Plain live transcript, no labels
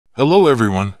Hello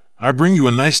everyone, I bring you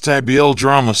a nice Thai BL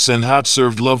drama Send Hot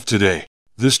Served Love today.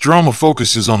 This drama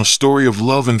focuses on a story of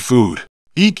love and food.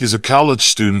 Eek is a college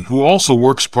student who also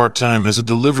works part-time as a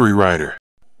delivery rider,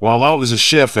 while Ao is a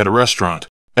chef at a restaurant.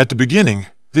 At the beginning,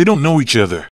 they don't know each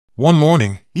other. One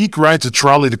morning, Eek rides a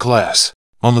trolley to class.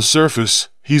 On the surface,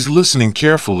 he's listening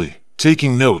carefully,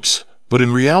 taking notes, but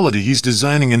in reality he's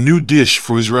designing a new dish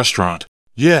for his restaurant.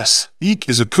 Yes, Eek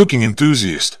is a cooking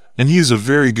enthusiast, and he is a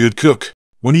very good cook.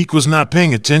 When Eek was not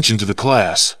paying attention to the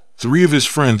class, 3 of his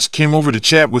friends came over to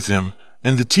chat with him,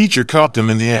 and the teacher caught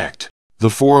them in the act. The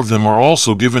 4 of them are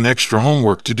also given extra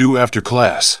homework to do after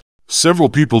class. Several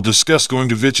people discuss going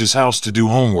to Vich's house to do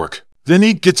homework. Then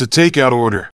Eek gets a takeout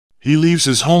order. He leaves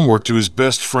his homework to his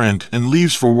best friend and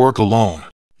leaves for work alone.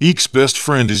 Eek's best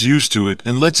friend is used to it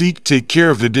and lets Eek take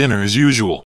care of the dinner as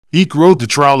usual. Eek rode the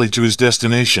trolley to his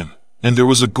destination, and there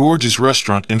was a gorgeous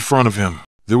restaurant in front of him.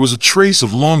 There was a trace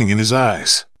of longing in his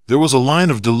eyes. There was a line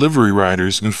of delivery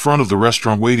riders in front of the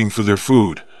restaurant waiting for their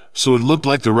food, so it looked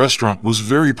like the restaurant was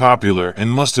very popular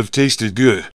and must have tasted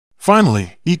good.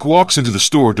 Finally, Eek walks into the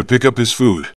store to pick up his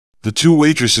food. The 2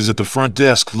 waitresses at the front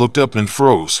desk looked up and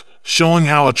froze, showing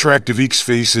how attractive Eek's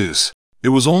face is. It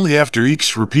was only after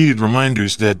Eek's repeated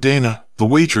reminders that Dana, the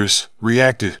waitress,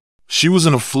 reacted. She was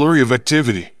in a flurry of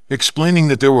activity, explaining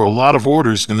that there were a lot of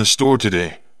orders in the store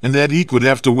today, and that Eek would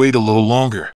have to wait a little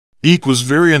longer. Eek was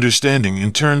very understanding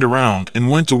and turned around and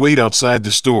went to wait outside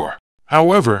the store.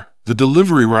 However, the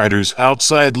delivery riders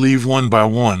outside leave one by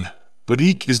one, but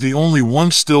Eek is the only one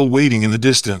still waiting in the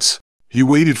distance. He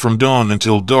waited from dawn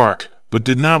until dark, but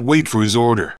did not wait for his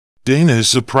order. Dana is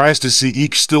surprised to see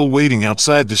Eek still waiting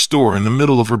outside the store in the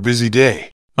middle of her busy day.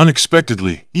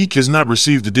 Unexpectedly, Eek has not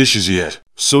received the dishes yet,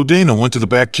 so Dana went to the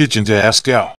back kitchen to ask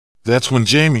Ao. That's when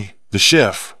Jamie, the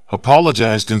chef,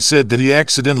 apologized and said that he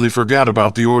accidentally forgot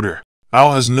about the order.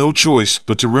 Ao has no choice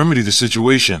but to remedy the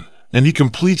situation, and he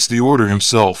completes the order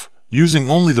himself, using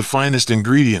only the finest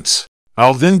ingredients.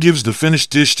 Ao then gives the finished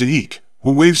dish to Eek,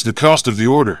 who waives the cost of the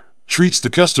order, treats the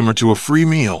customer to a free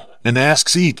meal, and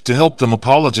asks Eek to help them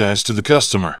apologize to the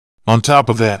customer. On top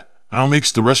of that, Ao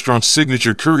makes the restaurant's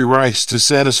signature curry rice to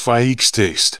satisfy Eek's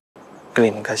taste. ก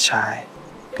ลิ่นกระชาย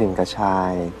เ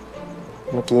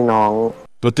มื่อกี้น้อง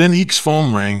But then Eek's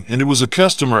phone rang and it was a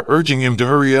customer urging him to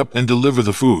hurry up and deliver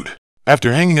the food.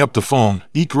 After hanging up the phone,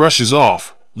 Eek rushes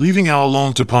off, leaving Ao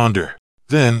alone to ponder.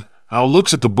 Then, Ao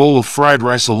looks at the bowl of fried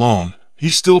rice alone. He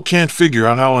still can't figure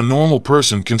out how a normal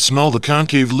person can smell the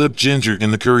concave lip ginger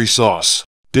in the curry sauce.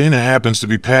 Dana happens to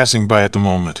be passing by at the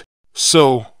moment.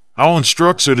 So, Ao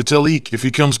instructs her to tell Eek if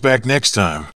he comes back next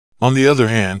time. On the other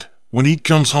hand, when Eek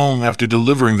comes home after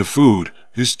delivering the food,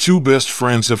 his 2 best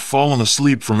friends have fallen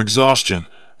asleep from exhaustion,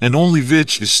 and only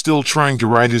Vich is still trying to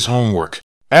write his homework.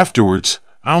 Afterwards,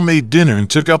 Ao made dinner and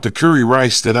took out the curry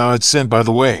rice that Ao had sent by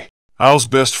the way. Ao's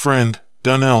best friend,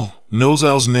 Donnell, knows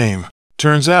Ao's name.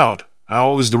 Turns out,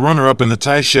 Ao is the runner-up in the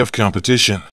Thai chef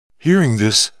competition. Hearing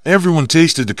this, everyone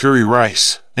tasted the curry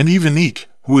rice, and even Eek,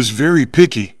 who is very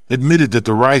picky, admitted that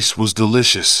the rice was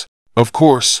delicious. Of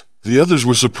course, the others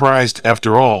were surprised.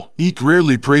 After all, Eek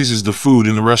rarely praises the food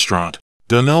in the restaurant.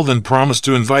 Donnell then promised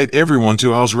to invite everyone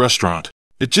to Ao's restaurant.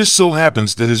 It just so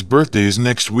happens that his birthday is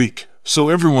next week, so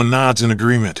everyone nods in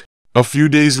agreement. A few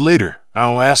days later,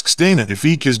 Ao asks Dana if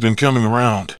Eek has been coming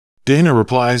around. Dana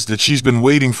replies that she's been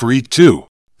waiting for Eek too.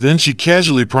 Then she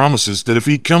casually promises that if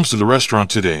Eek comes to the restaurant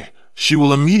today, she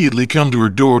will immediately come to her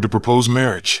door to propose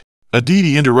marriage.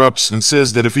 Aditi interrupts and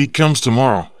says that if Eek comes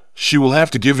tomorrow, she will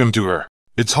have to give him to her.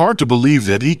 It's hard to believe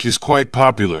that Eek is quite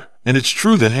popular, and it's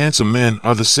true that handsome men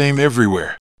are the same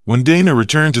everywhere. When Dana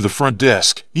returned to the front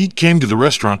desk, Eek came to the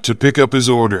restaurant to pick up his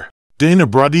order. Dana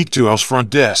brought Eek to Ao's front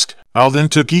desk. Ao then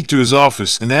took Eek to his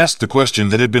office and asked the question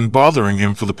that had been bothering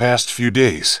him for the past few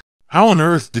days. How on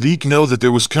earth did Eek know that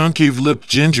there was concave lip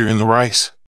ginger in the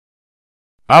rice?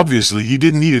 Obviously, he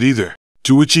didn't eat it either,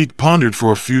 to which Eek pondered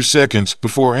for a few seconds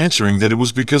before answering that it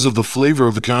was because of the flavor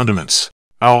of the condiments.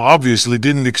 Ao obviously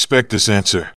didn't expect this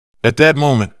answer. At that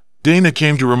moment, Dana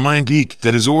came to remind Eek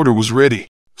that his order was ready,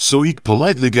 so Eek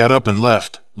politely got up and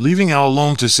left, leaving Ao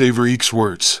alone to savor Eek's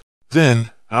words. Then,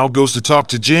 Ao goes to talk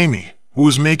to Jamie, who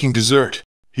is making dessert.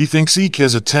 He thinks Eek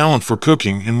has a talent for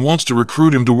cooking and wants to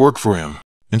recruit him to work for him.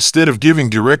 Instead of giving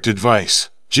direct advice,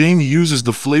 Jamie uses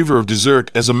the flavor of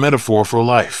dessert as a metaphor for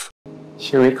life.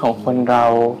 ชีวิตของคนเรา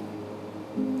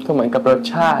ก็เหมือนกับรส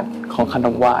ชาติของขน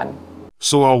มหวาน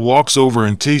So Ao walks over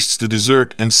and tastes the dessert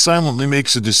and silently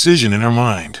makes a decision in her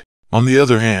mind. On the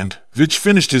other hand, Vich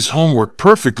finished his homework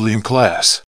perfectly in class.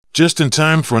 Just in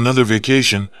time for another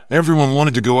vacation, everyone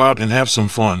wanted to go out and have some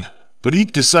fun, but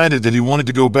Eek decided that he wanted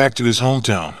to go back to his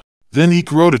hometown. Then Eek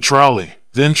rode a trolley,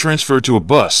 then transferred to a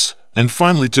bus, and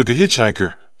finally took a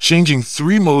hitchhiker, changing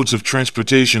 3 modes of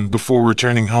transportation before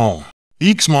returning home.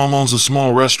 Eek's mom owns a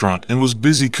small restaurant and was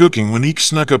busy cooking when Eek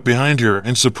snuck up behind her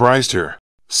and surprised her.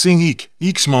 Seeing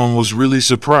Eek's mom was really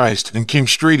surprised and came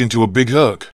straight into a big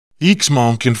hug. Eek's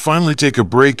mom can finally take a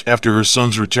break after her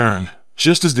son's return,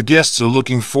 just as the guests are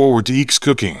looking forward to Eek's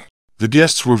cooking. The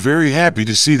guests were very happy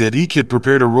to see that Eek had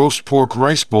prepared a roast pork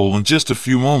rice bowl in just a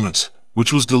few moments,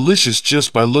 which was delicious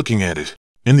just by looking at it.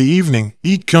 In the evening,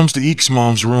 Eek comes to Eek's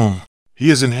mom's room. He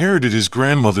has inherited his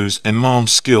grandmother's and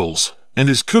mom's skills, and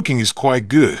his cooking is quite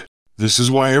good. This is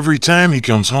why every time he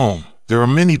comes home, there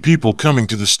are many people coming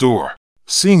to the store.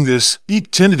 Seeing this, Eek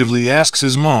tentatively asks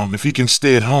his mom if he can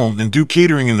stay at home and do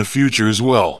catering in the future as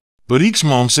well. But Eek's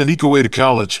mom sent Eek away to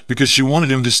college because she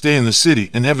wanted him to stay in the city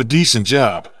and have a decent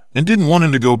job, and didn't want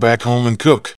him to go back home and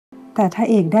cook. แต่ถ้า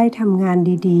เอกได้ทำงาน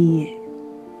ดี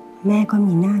ๆแม่ก็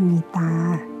มีหน้ามีตา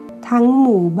ทั้งห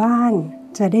มู่บ้าน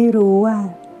จะได้รู้ว่า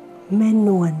แม่น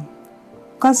วล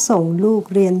ก็ส่งลูก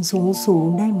เรียนสูง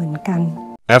ๆได้เหมือนกัน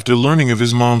After learning of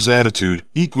his mom's attitude,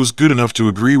 Eek was good enough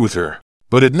to agree with her.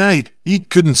 But at night, Eek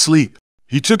couldn't sleep.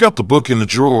 He took out the book in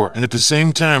the drawer and at the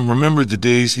same time remembered the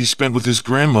days he spent with his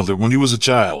grandmother when he was a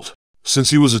child. Since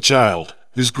he was a child,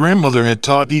 his grandmother had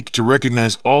taught Eek to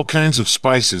recognize all kinds of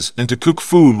spices and to cook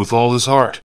food with all his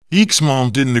heart. Eek's mom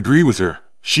didn't agree with her.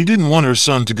 She didn't want her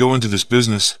son to go into this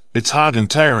business. It's hot and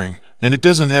tiring, and it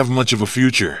doesn't have much of a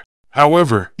future.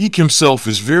 However, Eek himself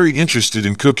is very interested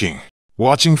in cooking.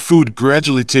 Watching food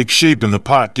gradually take shape in the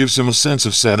pot gives him a sense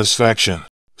of satisfaction.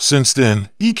 Since then,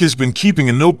 Eek has been keeping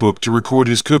a notebook to record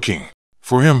his cooking.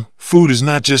 For him, food is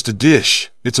not just a dish,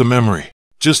 it's a memory.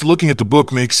 Just looking at the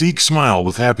book makes Eek smile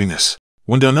with happiness.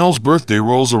 When Donnell's birthday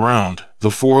rolls around, the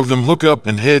 4 of them look up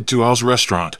and head to Al's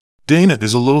restaurant. Dana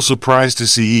is a little surprised to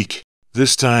see Eek.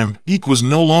 This time, Eek was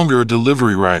no longer a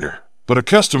delivery rider, but a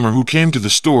customer who came to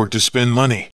the store to spend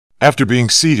money. After being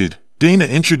seated, Dana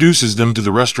introduces them to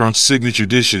the restaurant's signature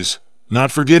dishes,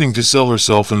 not forgetting to sell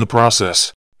herself in the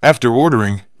process. After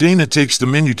ordering, Dana takes the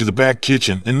menu to the back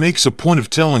kitchen and makes a point of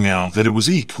telling Al that it was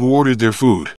Eek who ordered their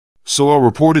food. So Al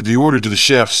reported the order to the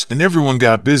chefs and everyone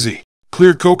got busy.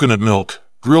 Clear coconut milk,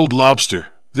 grilled lobster.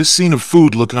 This scene of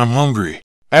food look I'm hungry.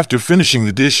 After finishing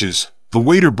the dishes, the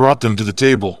waiter brought them to the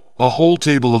table, a whole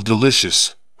table of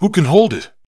delicious. Who can hold it?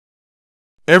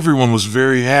 Everyone was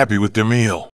very happy with their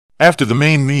meal. After the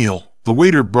main meal, the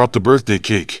waiter brought the birthday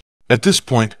cake. At this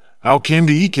point, Al came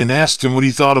to Eek and asked him what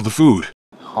he thought of the food.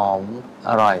 หอม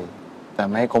อร่อยแต่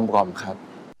ไม่กลมกล่อมครับ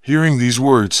Hearing these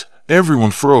words,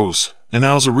 everyone froze, and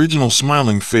Al's original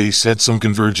smiling face had some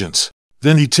convergence.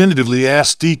 Then he tentatively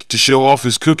asked Eek to show off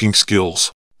his cooking skills,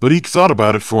 but Eek thought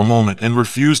about it for a moment and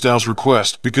refused Al's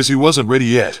request because he wasn't ready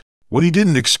yet. What he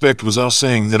didn't expect was Al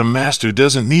saying that a master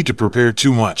doesn't need to prepare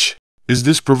too much. Is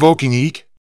this provoking Eek?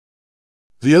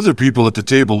 The other people at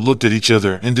the table looked at each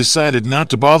other and decided not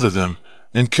to bother them,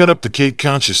 and cut up the cake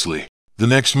consciously.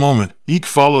 The next moment, Eek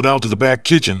followed Al to the back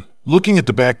kitchen. Looking at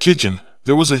the back kitchen,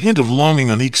 there was a hint of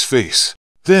longing on Eek's face.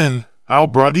 Then, Al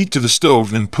brought Eek to the stove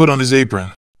and put on his apron.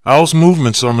 Al's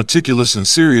movements are meticulous and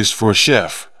serious for a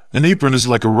chef. An apron is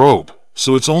like a robe,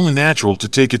 so it's only natural to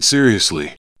take it seriously.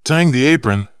 Tying the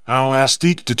apron, Al asked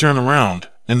Eek to turn around,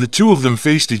 and the 2 of them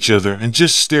faced each other and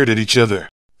just stared at each other.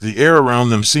 The air around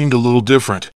them seemed a little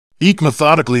different. Eek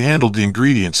methodically handled the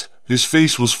ingredients. His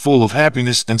face was full of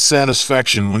happiness and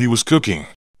satisfaction when he was cooking.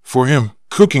 For him,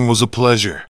 cooking was a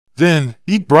pleasure. Then,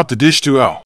 Eek brought the dish to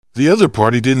Al. The other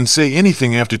party didn't say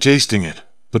anything after tasting it,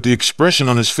 but the expression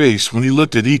on his face when he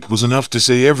looked at Eek was enough to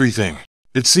say everything.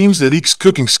 It seems that Eek's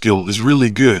cooking skill is really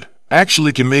good,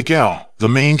 actually can make Al, the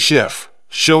main chef,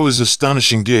 show his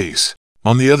astonishing gaze.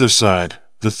 On the other side,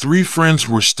 the 3 friends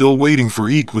were still waiting for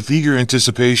Eek with eager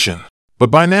anticipation.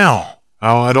 But by now,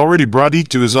 Al had already brought Eek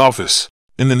to his office.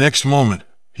 In the next moment,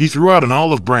 he threw out an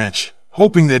olive branch,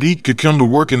 hoping that Eek could come to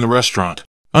work in the restaurant.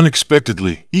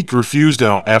 Unexpectedly, Eek refused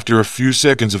Al after a few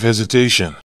seconds of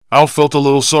hesitation. Al felt a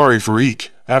little sorry for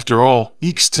Eek. After all,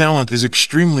 Eek's talent is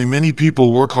extremely many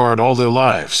people work hard all their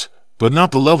lives, but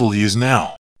not the level he is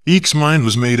now. Eek's mind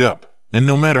was made up, and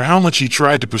no matter how much he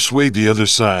tried to persuade the other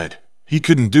side, he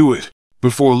couldn't do it.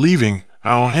 Before leaving,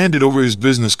 Al handed over his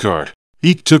business card.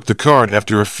 Eek took the card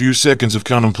after a few seconds of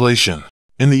contemplation.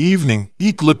 In the evening,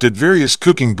 Eek looked at various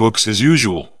cooking books as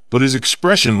usual, but his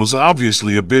expression was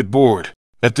obviously a bit bored.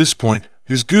 At this point,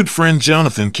 his good friend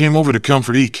Jonathan came over to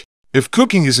comfort Eek. If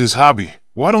cooking is his hobby,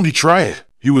 why don't he try it?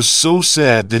 He was so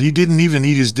sad that he didn't even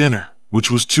eat his dinner, which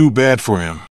was too bad for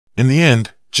him. In the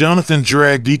end, Jonathan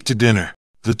dragged Eek to dinner.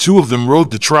 The 2 of them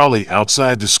rode the trolley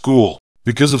outside the school.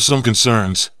 Because of some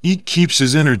concerns, Eek keeps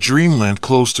his inner dreamland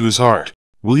close to his heart.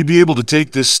 Will he be able to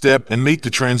take this step and make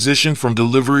the transition from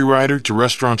delivery rider to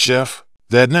restaurant chef?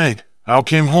 That night, Al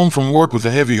came home from work with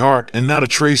a heavy heart and not a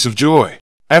trace of joy.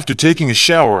 After taking a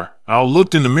shower, Al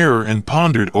looked in the mirror and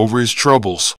pondered over his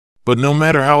troubles. But no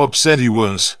matter how upset he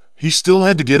was, he still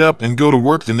had to get up and go to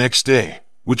work the next day,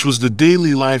 which was the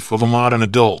daily life of a modern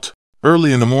adult.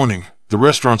 Early in the morning, the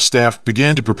restaurant staff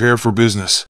began to prepare for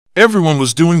business. Everyone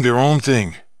was doing their own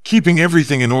thing, keeping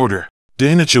everything in order.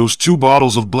 Dana chose 2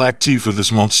 bottles of black tea for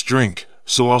this month's drink,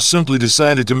 so Al simply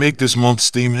decided to make this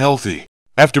month's theme healthy.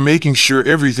 After making sure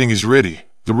everything is ready,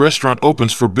 the restaurant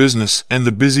opens for business and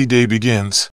the busy day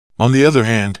begins. On the other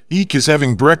hand, Eek is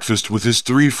having breakfast with his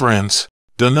 3 friends.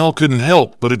 Donnell couldn't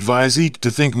help but advise Eek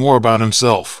to think more about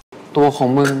himself. ตัวของ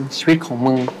มึงชีวิตของ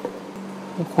มึง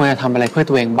ควรจะทำอะไรเพื่อ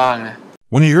ตัวเองบ้างนะ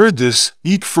When he heard this,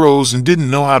 Eek froze and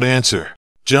didn't know how to answer.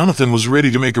 Jonathan was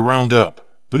ready to make a roundup,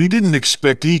 but he didn't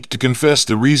expect Eek to confess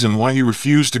the reason why he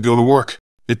refused to go to work.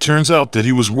 It turns out that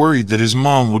he was worried that his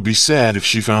mom would be sad if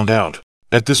she found out.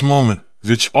 At this moment,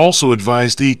 Vich also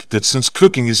advised Eek that since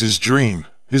cooking is his dream,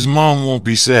 his mom won't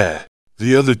be sad.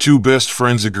 The other 2 best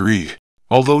friends agreed.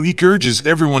 Although Eek urges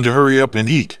everyone to hurry up and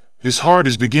eat, his heart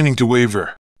is beginning to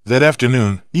waver. That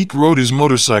afternoon, Eek rode his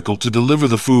motorcycle to deliver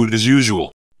the food as usual.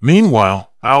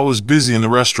 Meanwhile, Al is busy in the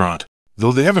restaurant.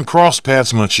 Though they haven't crossed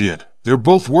paths much yet, they're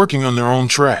both working on their own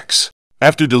tracks.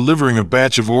 After delivering a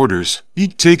batch of orders,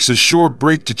 Eek takes a short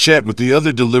break to chat with the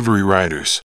other delivery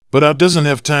riders. But Al doesn't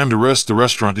have time to rest. The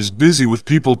restaurant is busy with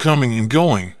people coming and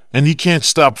going, and he can't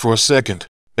stop for a second.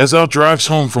 As Al drives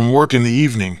home from work in the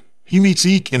evening, he meets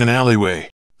Eek in an alleyway.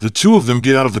 The 2 of them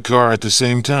get out of the car at the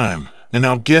same time, and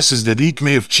Al guesses that Eek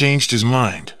may have changed his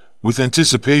mind, with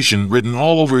anticipation written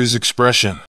all over his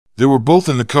expression. They were both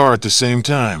in the car at the same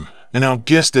time, and Al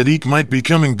guessed that Eek might be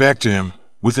coming back to him,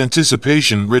 with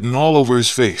anticipation written all over his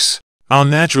face. Al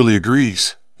naturally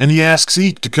agrees, and he asks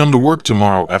Eek to come to work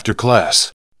tomorrow after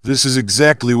class. This is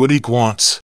exactly what Eek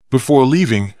wants. Before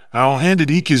leaving, Al handed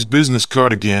Eek his business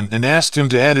card again and asked him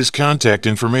to add his contact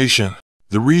information.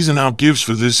 The reason Al gives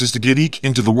for this is to get Eek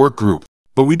into the work group,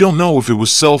 but we don't know if it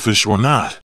was selfish or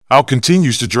not. Al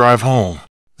continues to drive home.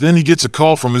 Then he gets a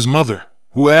call from his mother,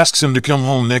 who asks him to come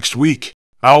home next week.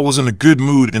 Al was in a good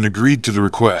mood and agreed to the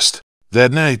request.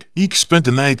 That night, Eek spent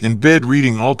the night in bed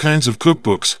reading all kinds of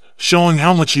cookbooks, showing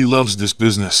how much he loves this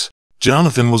business.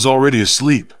 Jonathan was already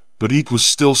asleep, but Eek was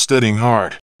still studying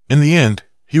hard. In the end,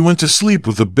 he went to sleep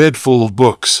with a bed full of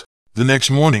books. The next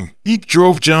morning, Eek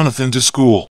drove Jonathan to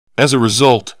school. As a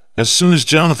result, as soon as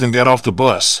Jonathan got off the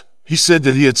bus, he said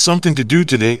that he had something to do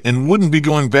today and wouldn't be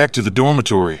going back to the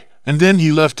dormitory, and then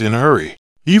he left in a hurry.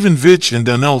 Even Vich and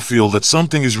Donnell feel that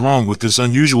something is wrong with this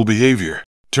unusual behavior.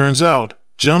 Turns out,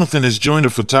 Jonathan has joined a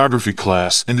photography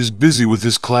class and is busy with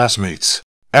his classmates.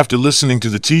 After listening to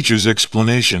the teacher's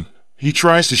explanation, he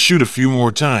tries to shoot a few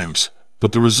more times,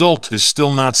 but the result is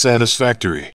still not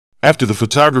satisfactory. After the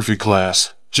photography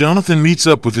class, Jonathan meets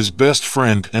up with his best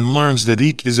friend and learns that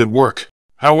Eek is at work.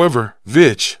 However,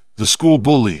 Vich, the school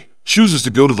bully, chooses to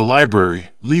go to the library,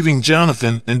 leaving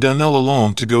Jonathan and Donnell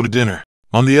alone to go to dinner.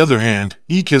 On the other hand,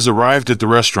 Eek has arrived at the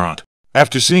restaurant.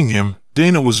 After seeing him,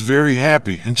 Dana was very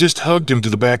happy and just hugged him to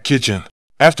the back kitchen.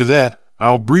 After that,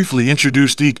 Al briefly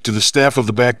introduced Eek to the staff of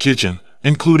the back kitchen,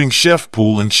 including Chef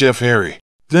Poole and Chef Harry.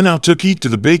 Then Al took Eek to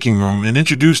the baking room and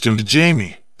introduced him to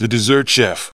Jamie, the dessert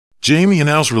chef. Jamie and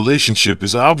Al's relationship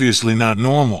is obviously not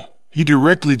normal. He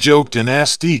directly joked and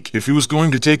asked Eek if he was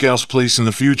going to take Al's place in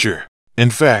the future.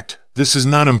 In fact, this is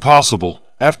not impossible.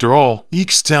 After all,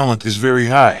 Eek's talent is very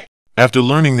high. After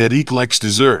learning that Eek likes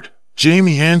dessert,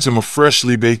 Jamie hands him a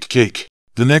freshly baked cake.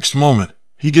 The next moment,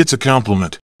 he gets a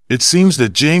compliment. It seems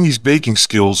that Jamie's baking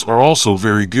skills are also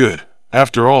very good.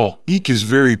 After all, Eek is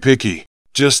very picky.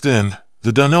 Just then,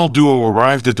 the Donnell duo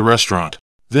arrived at the restaurant.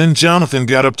 Then Jonathan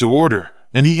got up to order,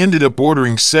 and he ended up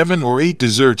ordering 7 or 8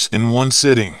 desserts in one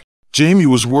sitting. Jamie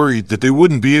was worried that they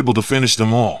wouldn't be able to finish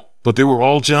them all, but they were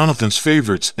all Jonathan's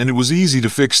favorites and it was easy to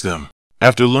fix them.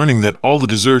 After learning that all the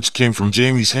desserts came from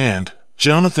Jamie's hand,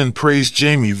 Jonathan praised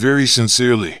Jamie very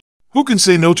sincerely. Who can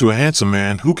say no to a handsome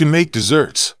man who can make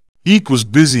desserts? Eek was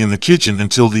busy in the kitchen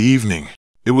until the evening.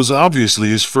 It was obviously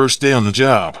his first day on the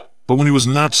job, but when he was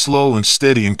not slow and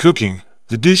steady in cooking,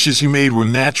 the dishes he made were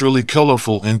naturally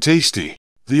colorful and tasty.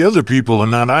 The other people are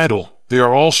not idle. They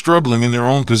are all struggling in their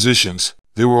own positions.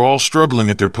 They were all struggling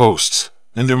at their posts,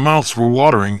 and their mouths were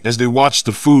watering as they watched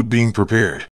the food being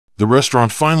prepared. The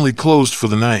restaurant finally closed for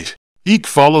the night. Eek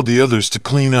followed the others to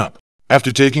clean up.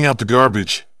 After taking out the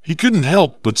garbage, he couldn't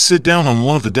help but sit down on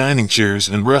one of the dining chairs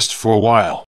and rest for a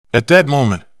while. At that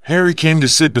moment, Harry came to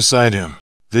sit beside him.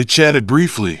 They chatted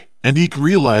briefly, and Eek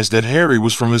realized that Harry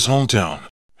was from his hometown.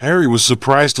 Harry was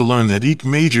surprised to learn that Eek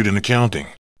majored in accounting.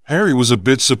 Harry was a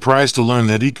bit surprised to learn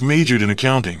that Eek majored in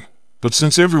accounting, but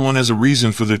since everyone has a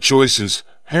reason for their choices,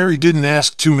 Harry didn't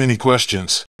ask too many questions.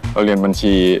 เราเรียนบัญ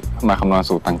ชีมาคำนวณ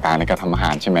สูตรต่างๆในการทำอาห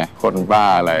ารใช่ไหมคนบ้า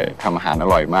อะไรทำอาหารอ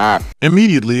ร่อยมาก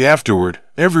Immediately afterward,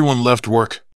 everyone left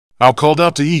work. Al called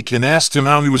out to Eek and asked him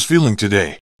how he was feeling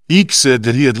today. Eek said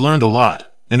that he had learned a lot,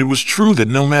 and it was true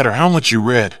that no matter how much you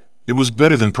read, it was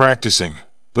better than practicing,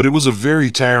 but it was a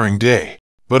very tiring day.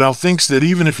 But Al thinks that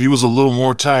even if he was a little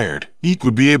more tired, Eek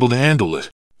would be able to handle it.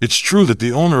 It's true that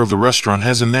the owner of the restaurant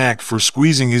has a knack for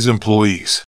squeezing his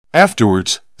employees.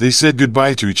 Afterwards, they said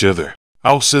goodbye to each other.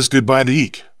 Al says goodbye to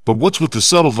Eek, but what's with the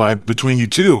subtle vibe between you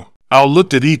two? Al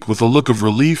looked at Eek with a look of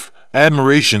relief,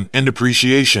 admiration, and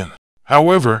appreciation.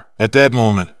 However, at that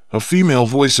moment, a female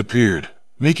voice appeared,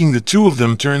 making the two of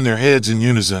them turn their heads in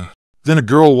unison. Then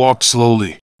a girl walked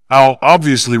slowly. Al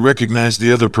obviously recognized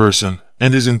the other person,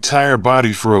 and his entire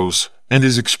body froze, and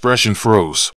his expression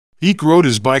froze. Eek rode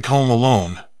his bike home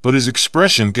alone, but his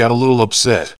expression got a little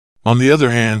upset. On the other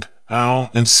hand,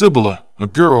 Al and Sibylla, a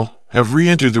girl, have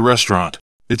re-entered the restaurant.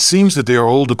 It seems that they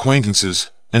are old acquaintances,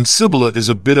 and Sibylla is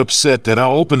a bit upset that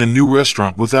Al opened a new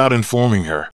restaurant without informing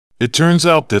her. It turns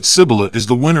out that Sibylla is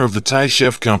the winner of the Thai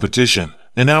chef competition,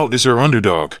 and Al is her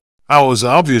underdog. Al is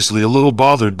obviously a little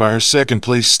bothered by her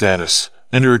second-place status,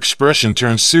 and her expression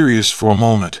turns serious for a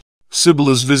moment.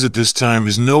 Sibylla's visit this time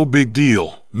is no big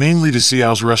deal, mainly to see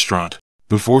Al's restaurant.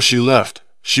 Before she left,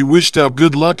 she wished Al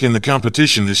good luck in the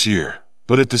competition this year,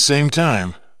 but at the same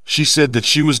time, she said that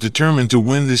she was determined to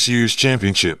win this year's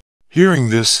championship.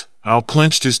 Hearing this, Al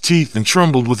clenched his teeth and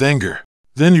trembled with anger.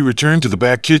 Then he returned to the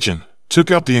back kitchen,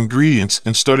 took out the ingredients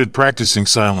and started practicing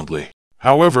silently.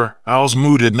 However, Al's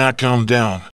mood had not calmed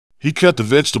down. He cut the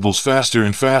vegetables faster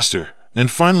and faster, and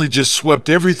finally just swept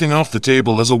everything off the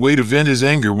table as a way to vent his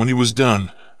anger. When he was done,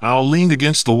 Al leaned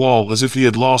against the wall as if he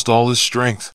had lost all his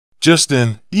strength. Just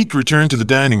then, Eek returned to the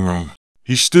dining room.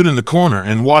 He stood in the corner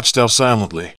and watched Al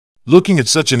silently. Looking at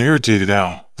such an irritated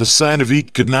Al, the sight of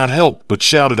Eek could not help but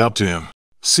shouted out to him.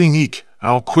 Seeing Eek,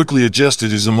 Al quickly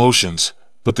adjusted his emotions,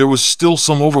 but there was still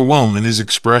some overwhelm in his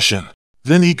expression.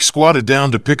 Then Eek squatted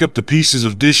down to pick up the pieces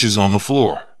of dishes on the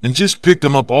floor, and just picked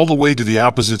them up all the way to the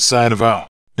opposite side of Al.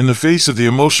 In the face of the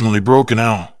emotionally broken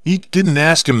Al, Eek didn't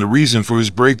ask him the reason for his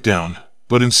breakdown,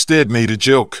 but instead made a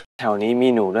joke. แถวนี้มี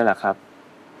หนูด้วยเหรอครับ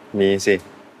มีสิ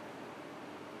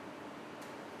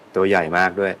ตัวใหญ่มา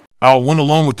กด้วย Al went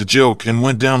along with the joke and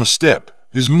went down a step.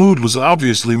 His mood was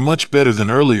obviously much better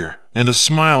than earlier, and a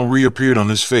smile reappeared on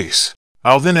his face.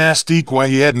 Al then asked Eek why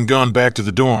he hadn't gone back to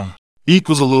the dorm. Eek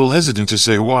was a little hesitant to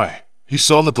say why. He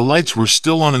saw that the lights were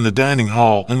still on in the dining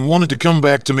hall and wanted to come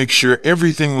back to make sure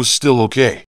everything was still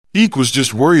okay. Eek was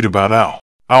just worried about Al.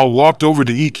 Al walked over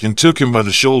to Eek and took him by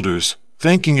the shoulders,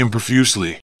 thanking him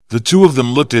profusely. The two of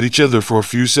them looked at each other for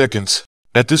a few seconds.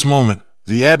 At this moment,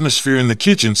 the atmosphere in the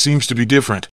kitchen seems to be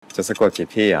different. จะสะกดจิต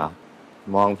พี่เหรอ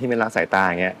มองพี่ไม่ละสายตา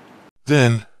อย่างเงี้ย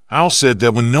Then, Al said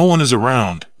that when no one is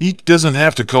around, Eek doesn't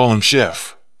have to call him chef,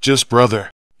 just brother.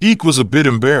 Eek was a bit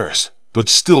embarrassed,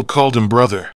 but still called him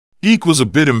brother. Eek was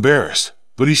a bit embarrassed,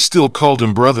 but he still called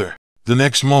him brother. The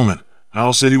next moment,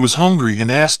 Al said he was hungry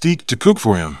and asked Eek to cook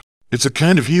for him. It's a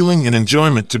kind of healing and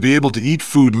enjoyment to be able to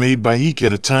eat food made by Eek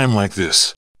at a time like this.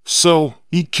 So,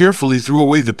 Eek carefully threw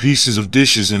away the pieces of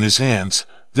dishes in his hands.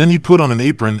 Then he put on an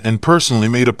apron and personally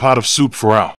made a pot of soup for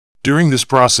Al. During this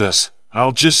process,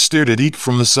 Al just stared at Eek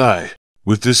from the side.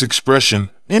 With this expression,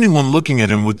 anyone looking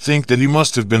at him would think that he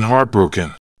must have been heartbroken.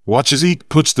 Watch as Eek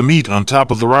puts the meat on top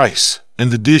of the rice, and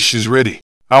the dish is ready.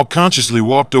 Al consciously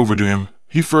walked over to him.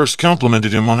 He first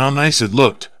complimented him on how nice it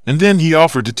looked, and then he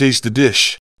offered to taste the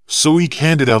dish. So Eek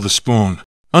handed Al the spoon.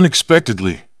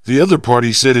 Unexpectedly, the other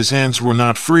party said his hands were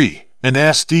not free, and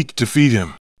asked Eek to feed him.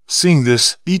 Seeing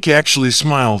this, Eek actually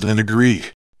smiled and agreed.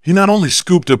 He not only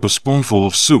scooped up a spoonful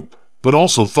of soup, but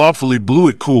also thoughtfully blew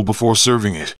it cool before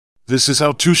serving it. This is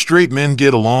how two straight men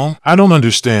get along? I don't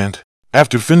understand.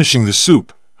 After finishing the soup,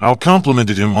 Al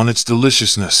complimented him on its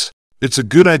deliciousness. It's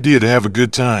a good idea to have a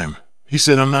good time. He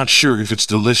said, I'm not sure if it's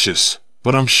delicious,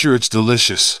 but I'm sure it's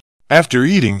delicious. After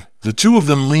eating, the two of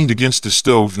them leaned against the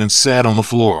stove and sat on the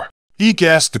floor. Eek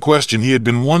asked the question he had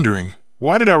been wondering,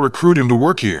 why did I recruit him to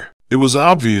work here? It was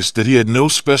obvious that he had no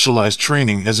specialized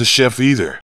training as a chef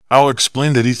either. Al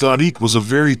explained that he thought Eek was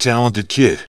a very talented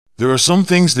kid. There are some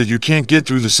things that you can't get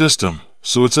through the system,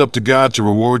 so it's up to God to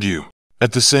reward you.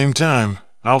 At the same time,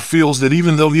 Al feels that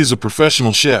even though he is a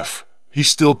professional chef, he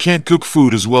still can't cook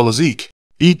food as well as Eek.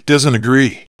 Eek doesn't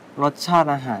agree. รสชาติ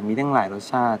อาหารมีตั้งหลายรส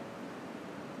ชาติ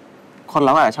คนเร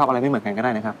าอาจจะชอบอะไรไม่เหมือนกันก็ไ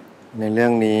ด้นะครับในเรื่อ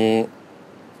งนี้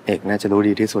เอกน่าจะรู้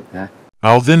ดีที่สุดนะ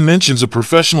Al then mentions a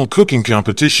professional cooking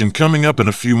competition coming up in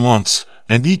a few months,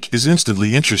 and Eek is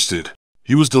instantly interested.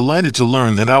 He was delighted to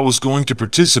learn that Al was going to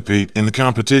participate in the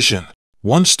competition.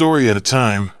 One story at a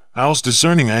time, Al's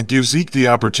discerning eye gives Eek the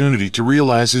opportunity to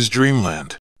realize his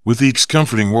dreamland. With Eek's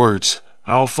comforting words,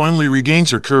 Al finally regains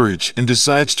her courage and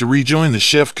decides to rejoin the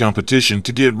chef competition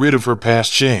to get rid of her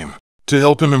past shame. To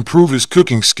help him improve his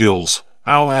cooking skills,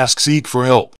 Al asks Eek for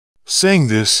help. Saying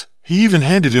this, he even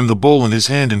handed him the bowl in his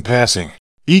hand in passing.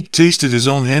 Eek tasted his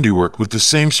own handiwork with the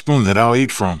same spoon that Al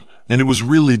ate from, and it was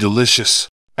really delicious.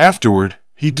 Afterward,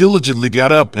 he diligently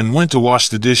got up and went to wash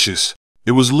the dishes.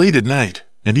 It was late at night,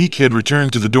 and Eek had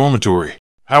returned to the dormitory.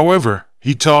 However,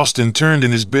 he tossed and turned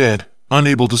in his bed,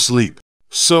 unable to sleep.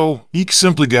 So, Eek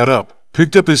simply got up,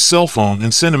 picked up his cell phone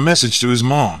and sent a message to his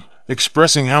mom,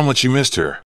 expressing how much he missed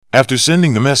her. After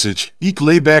sending the message, Eek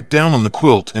lay back down on the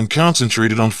quilt and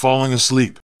concentrated on falling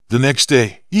asleep. The next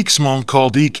day, Eek's mom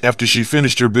called Eek after she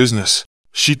finished her business.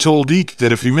 She told Eek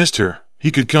that if he missed her,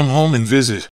 he could come home and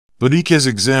visit. But Eek has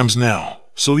exams now,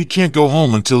 so he can't go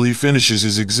home until he finishes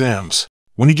his exams.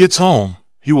 When he gets home,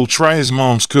 he will try his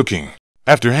mom's cooking.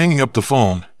 After hanging up the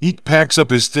phone, Eek packs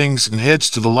up his things and heads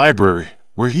to the library,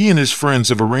 where he and his friends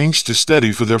have arranged to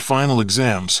study for their final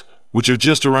exams, which are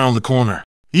just around the corner.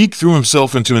 Eek threw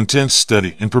himself into intense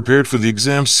study and prepared for the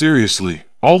exams seriously,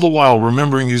 all the while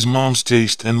remembering his mom's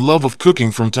taste and love of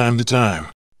cooking from time to time.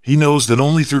 He knows that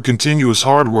only through continuous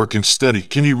hard work and study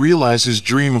can he realize his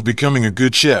dream of becoming a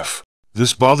good chef.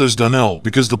 This bothers Donnell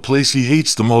because the place he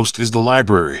hates the most is the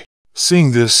library.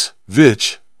 Seeing this,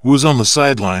 Vitch, who is on the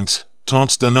sidelines,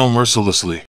 taunts Donnell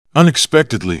mercilessly.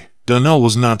 Unexpectedly, Donnell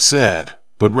was not sad,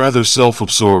 but rather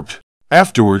self-absorbed.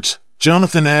 Afterwards,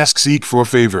 Jonathan asks Eek for a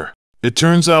favor. It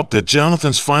turns out that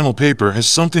Jonathan's final paper has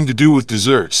something to do with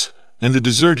desserts, and the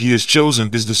dessert he has chosen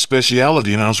is the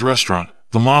speciality in Al's restaurant,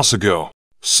 the Masago.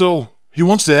 So, he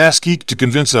wants to ask Eek to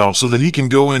convince Al so that he can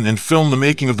go in and film the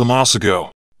making of the Masago.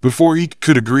 Before Eek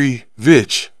could agree,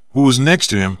 Vitch, who was next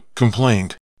to him,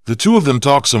 complained. The two of them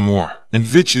talk some more, and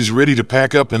Vitch is ready to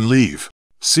pack up and leave.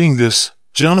 Seeing this,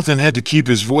 Jonathan had to keep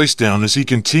his voice down as he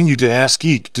continued to ask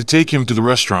Eek to take him to the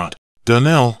restaurant.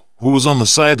 Donnell, who was on the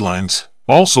sidelines,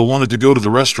 also wanted to go to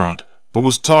the restaurant, but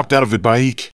was talked out of it by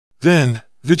Eek. Then,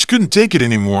 Vitch couldn't take it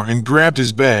anymore and grabbed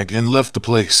his bag and left the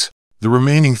place. The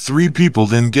remaining three people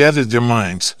then gathered their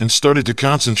minds and started to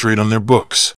concentrate on their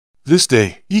books. This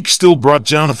day, Eek still brought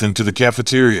Jonathan to the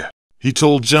cafeteria. He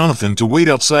told Jonathan to wait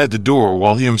outside the door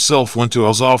while he himself went to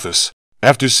Al's office.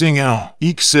 After seeing Al,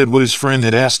 Eek said what his friend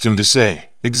had asked him to say,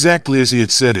 exactly as he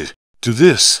had said it. To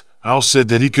this, Al said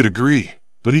that he could agree,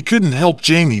 but he couldn't help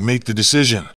Jamie make the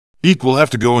decision. Eek will have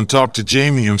to go and talk to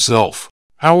Jamie himself.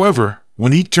 However,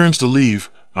 when Eek turns to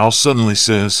leave, Al suddenly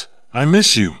says, "I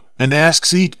miss you," and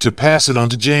asks Eek to pass it on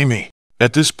to Jamie.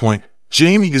 At this point,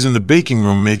 Jamie is in the baking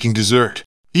room making dessert.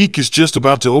 Eek is just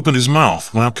about to open his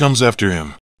mouth when Al comes after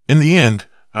him. In the end,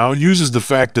 Al uses the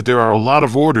fact that there are a lot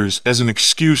of orders as an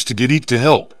excuse to get Eek to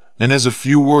help, and has a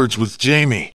few words with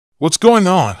Jamie. What's going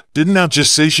on? Didn't Al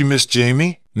just say she missed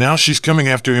Jamie? Now she's coming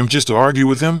after him just to argue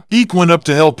with him? Eek went up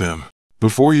to help him.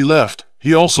 Before he left,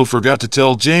 he also forgot to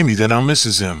tell Jamie that Al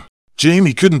misses him.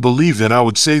 Jamie couldn't believe that Al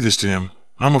would say this to him.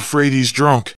 I'm afraid he's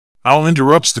drunk. Al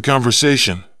interrupts the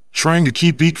conversation, trying to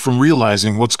keep Eek from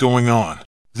realizing what's going on.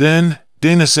 Then,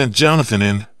 Dana sent Jonathan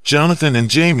in. Jonathan and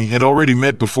Jamie had already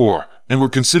met before, and were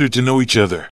considered to know each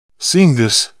other. Seeing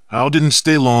this, Al didn't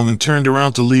stay long and turned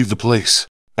around to leave the place.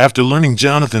 After learning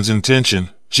Jonathan's intention,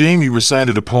 Jamie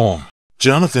recited a poem.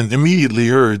 Jonathan immediately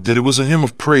heard that it was a hymn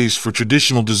of praise for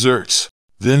traditional desserts.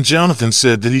 Then Jonathan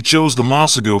said that he chose the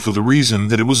Masago for the reason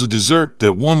that it was a dessert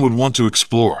that one would want to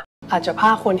explore. อาจจะพร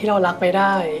ากคนที่เรารักไปไ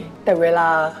ด้แต่เวลา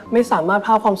ไม่สามารถพ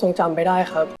รากความทรงจำไปได้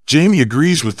ครับ Jamie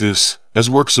agrees with this,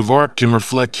 as works of art can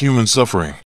reflect human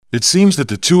suffering. It seems that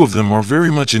the two of them are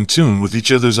very much in tune with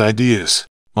each other's ideas.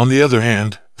 On the other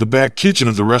hand, the back kitchen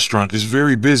of the restaurant is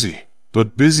very busy,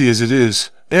 but busy as it is,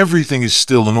 everything is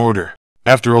still in order.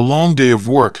 After a long day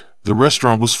of work, the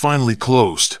restaurant was finally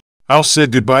closed. Al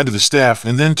said goodbye to the staff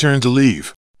and then turned to leave.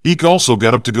 Eek also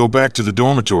got up to go back to the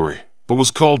dormitory, but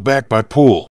was called back by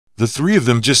Poole. The three of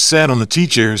them just sat on the tea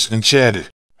chairs and chatted.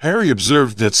 Harry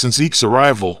observed that since Eek's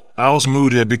arrival, Al's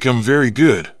mood had become very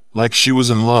good, like she was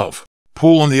in love.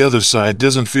 Poole on the other side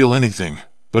doesn't feel anything,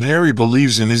 but Harry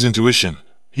believes in his intuition.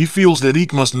 He feels that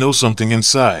Eek must know something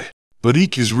inside, but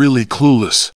Eek is really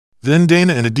clueless. Then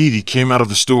Dana and Aditi came out of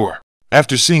the store.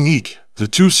 After seeing Eek, the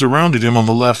two surrounded him on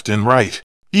the left and right.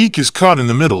 Eek is caught in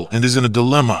the middle and is in a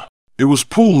dilemma. It was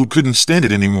Poole who couldn't stand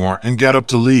it anymore and got up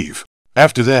to leave.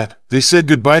 After that, they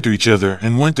said goodbye to each other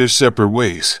and went their separate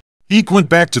ways. Eek went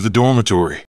back to the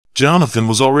dormitory. Jonathan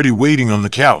was already waiting on the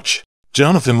couch.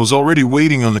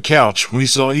 When he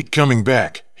saw Eek coming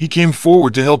back. He came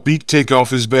forward to help Eek take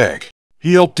off his bag.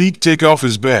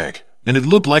 And it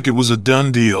looked like it was a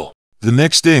done deal. The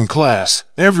next day in class,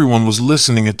 everyone was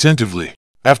listening attentively.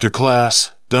 After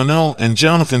class, Donnell and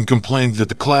Jonathan complained that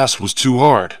the class was too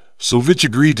hard, so Vich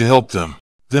agreed to help them.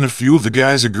 Then a few of the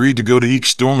guys agreed to go to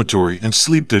Eek's dormitory and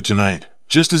sleep there tonight,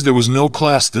 just as there was no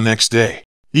class the next day.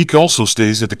 Eek also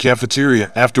stays at the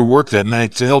cafeteria after work that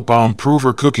night to help Ao improve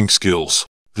her cooking skills.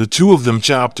 The two of them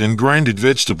chopped and grinded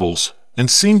vegetables, and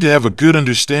seemed to have a good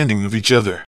understanding of each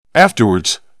other.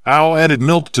 Afterwards, Ao added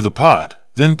milk to the pot,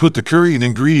 then put the curry and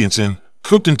ingredients in,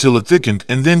 cooked until it thickened,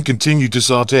 and then continued to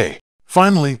sauté.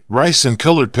 Finally, rice and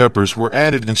colored peppers were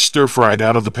added and stir-fried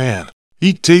out of the pan.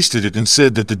 Eek tasted it and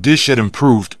said that the dish had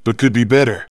improved but could be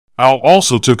better. Ao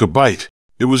also took a bite.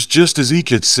 It was just as Eek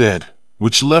had said,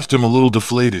 which left him a little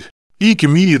deflated. Eek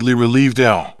immediately relieved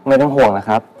Ao.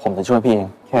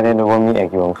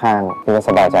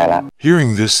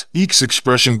 Hearing this, Eek's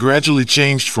expression gradually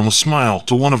changed from a smile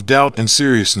to one of doubt and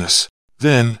seriousness.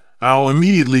 Then, Ao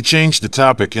immediately changed the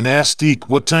topic and asked Eek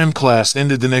what time class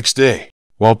ended the next day.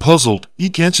 While puzzled,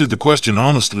 Eek answered the question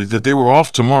honestly that they were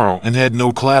off tomorrow and had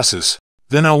no classes.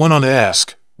 Then Ao went on to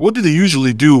ask, what do they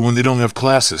usually do when they don't have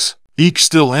classes? Eek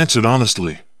still answered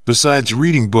honestly. Besides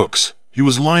reading books, he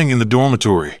was lying in the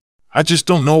dormitory. I just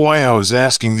don't know why I was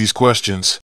asking these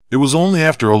questions. It was only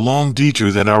after a long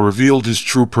detour that I revealed his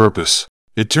true purpose.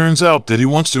 It turns out that he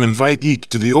wants to invite Eek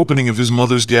to the opening of his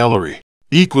mother's gallery.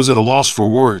 Eek was at a loss for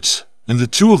words, and the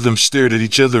two of them stared at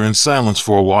each other in silence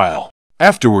for a while.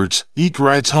 Afterwards, Eek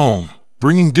rides home,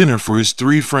 bringing dinner for his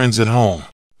 3 friends at home.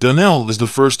 Donnell is the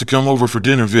first to come over for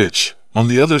dinner. Vich, on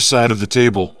the other side of the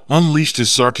table, unleashed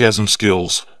his sarcasm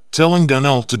skills, telling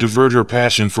Donnell to divert her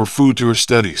passion for food to her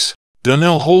studies.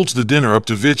 Donnell holds the dinner up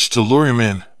to Vich to lure him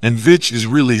in, and Vich is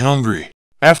really hungry.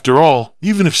 After all,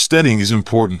 even if studying is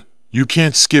important, you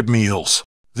can't skip meals.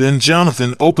 Then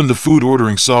Jonathan opened the food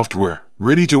ordering software,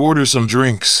 ready to order some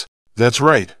drinks. That's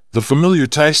right, the familiar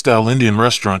Thai-style Indian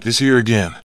restaurant is here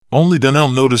again. Only Donnell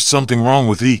noticed something wrong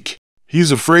with Eek.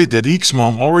 He's afraid that Eek's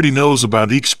mom already knows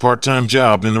about Eek's part-time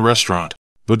job in the restaurant.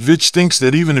 But Vich thinks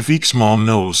that even if Eek's mom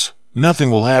knows,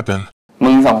 nothing will happen. The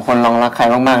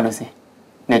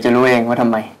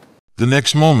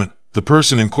next moment, the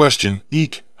person in question,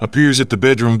 Eek, appears at the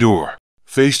bedroom door.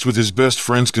 Faced with his best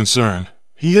friend's concern,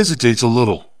 he hesitates a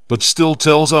little, but still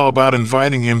tells Ao about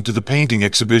inviting him to the painting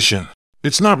exhibition.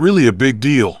 It's not really a big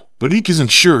deal, but Eek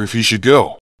isn't sure if he should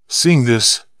go. Seeing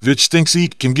this, Vich thinks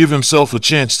Eek can give himself a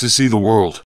chance to see the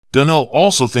world. Donnell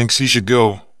also thinks he should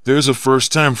go. There's a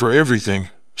first time for everything.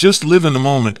 Just live in the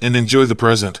moment and enjoy the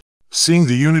present. Seeing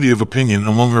the unity of opinion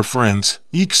among her friends,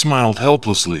 Eek smiled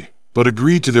helplessly, but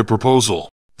agreed to their proposal.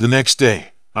 The next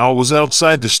day, Ao was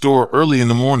outside the store early in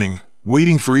the morning,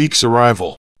 waiting for Eek's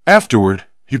arrival. Afterward,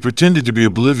 he pretended to be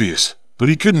oblivious, but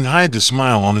he couldn't hide the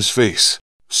smile on his face.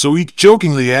 So Eek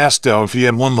jokingly asked Ao if he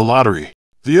had won the lottery.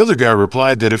 The other guy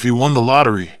replied that if he won the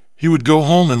lottery, he would go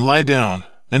home and lie down,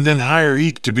 and then hire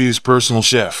Eek to be his personal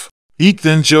chef. Eek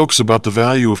then jokes about the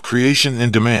value of creation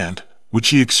and demand, which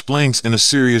he explains in a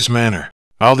serious manner.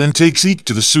 Ao then takes Eek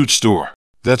to the suit store.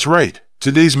 That's right,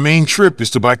 today's main trip is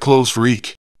to buy clothes for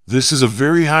Eek. This is a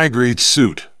very high-grade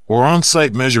suit, or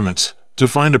on-site measurements. To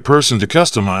find a person to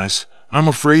customize, I'm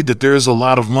afraid that there is a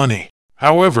lot of money.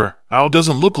 However, Ao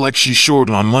doesn't look like she's short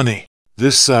on money.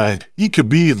 This side, Eek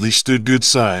immediately stood good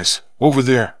size. Over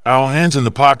there, Ao, hands in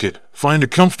the pocket, find a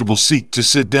comfortable seat to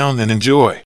sit down and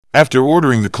enjoy. After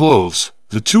ordering the clothes,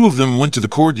 the two of them went to the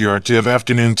courtyard to have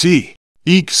afternoon tea.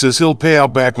 Eek says he'll pay Ao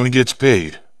back when he gets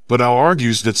paid, but Ao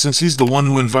argues that since he's the one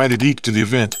who invited Eek to the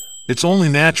event, it's only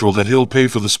natural that he'll pay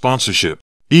for the sponsorship.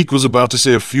 Eek was about to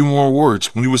say a few more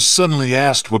words when he was suddenly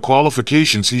asked what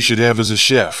qualifications he should have as a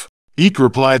chef. Eek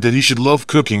replied that he should love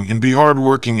cooking and be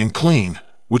hardworking and clean,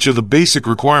 which are the basic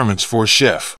requirements for a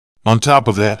chef. On top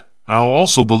of that, Ao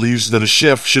also believes that a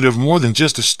chef should have more than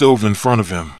just a stove in front of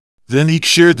him. Then Eek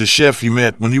shared the chef he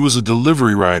met when he was a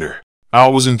delivery rider. Ao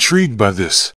was intrigued by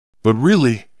this. But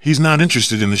really, he's not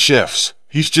interested in the chefs,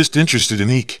 he's just interested in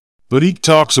Eek. But Eek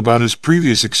talks about his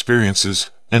previous experiences,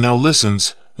 and Ao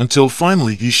listens, until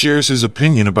finally he shares his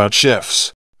opinion about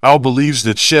chefs. Ao believes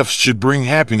that chefs should bring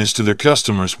happiness to their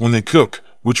customers when they cook,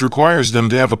 which requires them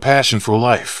to have a passion for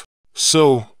life.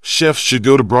 So, chefs should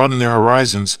go to broaden their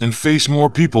horizons and face more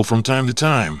people from time to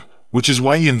time, which is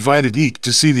why he invited Eek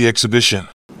to see the exhibition.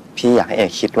 พี่อยากให้เอ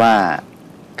กคิดว่า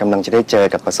กำลังจะได้เจอ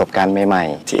กับประสบการณ์ใหม่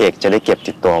ๆที่เอกจะได้เก็บ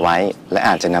ติดตัวไว้และอ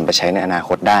าจจะนำไปใช้ในอนาค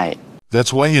ตได้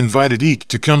That's why he invited Eek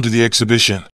to come to the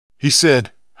exhibition. He said,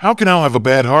 "How can Ao have a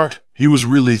bad heart?" He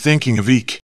was really thinking of Eek.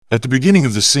 At the beginning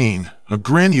of the scene, a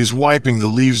granny is wiping the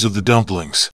leaves of the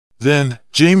dumplings. Then,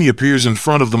 Jamie appears in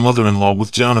front of the mother-in-law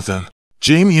with Jonathan.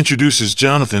 Jamie introduces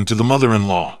Jonathan to the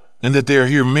mother-in-law, and that they are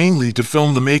here mainly to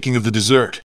film the making of the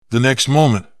dessert. The next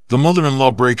moment, the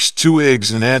mother-in-law breaks 2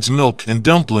 eggs and adds milk and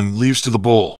dumpling leaves to the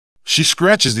bowl. She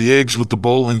scratches the eggs with the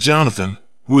bowl, and Jonathan,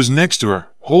 who is next to her,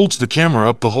 holds the camera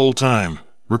up the whole time,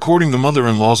 recording the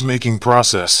mother-in-law's making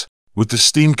process. With the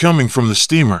steam coming from the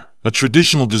steamer, a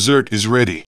traditional dessert is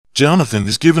ready. Jonathan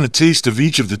is given a taste of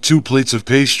each of the 2 plates of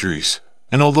pastries,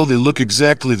 and although they look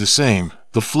exactly the same,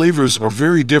 the flavors are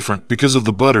very different because of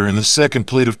the butter in the second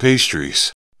plate of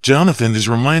pastries. Jonathan is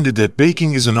reminded that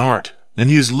baking is an art, and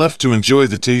he is left to enjoy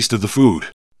the taste of the food.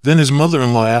 Then his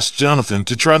mother-in-law asks Jonathan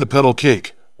to try the petal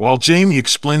cake, while Jamie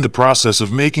explained the process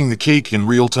of making the cake in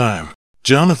real time.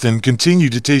 Jonathan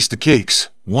continued to taste the cakes,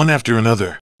 one after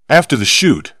another. After the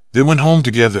shoot, they went home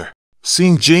together.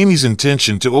 Seeing Jamie's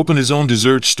intention to open his own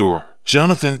dessert store,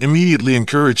 Jonathan immediately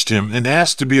encouraged him and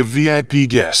asked to be a VIP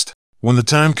guest. When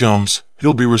the time comes,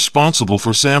 he'll be responsible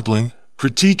for sampling,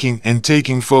 critiquing, and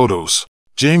taking photos.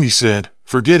 Jamie said,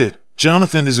 "Forget it,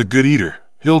 Jonathan is a good eater.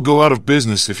 He'll go out of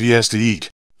business if he has to eat."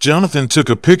 Jonathan took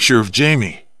a picture of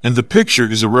Jamie, and the picture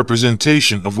is a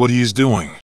representation of what he is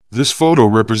doing. This photo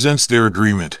represents their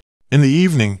agreement. In the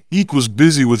evening, Eek was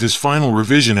busy with his final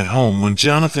revision at home when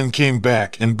Jonathan came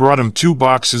back and brought him 2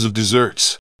 boxes of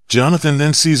desserts. Jonathan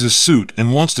then sees a suit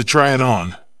and wants to try it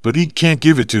on, but Eek can't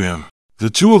give it to him. The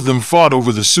 2 of them fought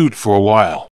over the suit for a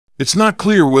while. It's not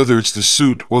clear whether it's the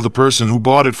suit or the person who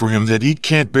bought it for him that Eek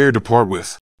can't bear to part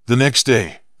with. The next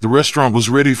day, the restaurant was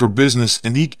ready for business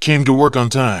and Eek came to work on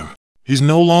time. He's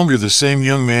no longer the same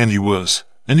young man he was,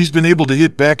 and he's been able to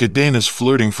hit back at Dana's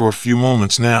flirting for a few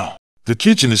moments now. The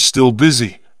kitchen is still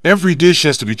busy. Every dish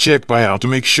has to be checked by Ao to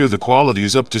make sure the quality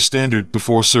is up to standard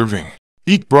before serving.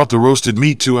 Eek brought the roasted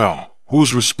meat to Ao, who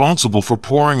was responsible for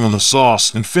pouring on the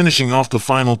sauce and finishing off the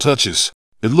final touches.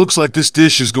 It looks like this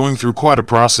dish is going through quite a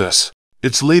process.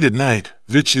 It's late at night.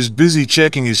 Vich is busy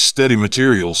checking his study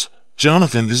materials.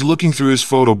 Jonathan is looking through his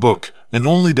photo book, and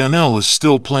only Danielle is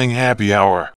still playing happy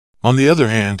hour. On the other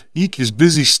hand, Eek is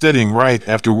busy studying right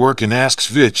after work and asks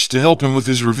Vich to help him with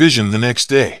his revision the next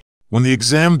day. When the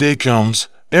exam day comes,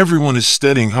 everyone is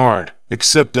studying hard,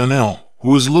 except Danielle,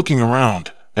 who is looking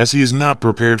around, as he is not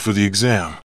prepared for the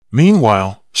exam.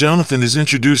 Meanwhile, Jonathan is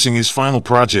introducing his final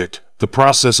project, the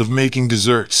process of making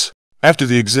desserts. After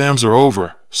the exams are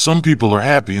over, some people are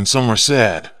happy and some are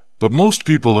sad, but most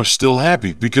people are still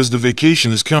happy because the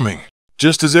vacation is coming.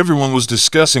 Just as everyone was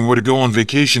discussing where to go on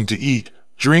vacation to eat,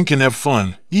 drink and have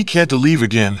fun, Eek had to leave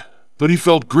again, but he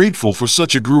felt grateful for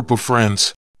such a group of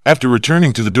friends. After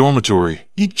returning to the dormitory,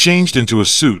 Eek changed into a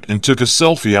suit and took a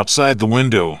selfie outside the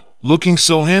window, looking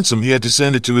so handsome he had to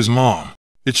send it to his mom.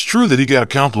 It's true that he got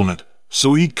a compliment,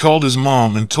 so Eek called his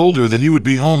mom and told her that he would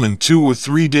be home in 2 or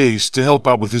 3 days to help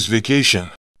out with his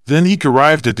vacation. Then Eek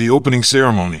arrived at the opening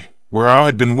ceremony, where Ao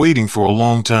had been waiting for a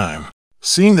long time.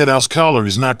 Seeing that Ao's collar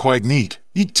is not quite neat,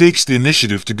 Eek takes the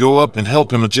initiative to go up and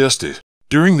help him adjust it.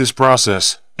 During this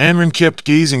process, Anrin kept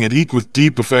gazing at Eek with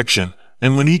deep affection,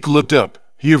 and when Eek looked up,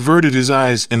 he averted his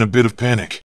eyes in a bit of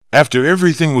panic. After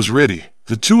everything was ready,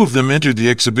 the 2 of them entered the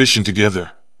exhibition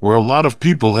together, where a lot of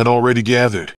people had already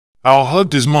gathered. Ao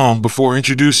hugged his mom before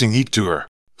introducing Eek to her.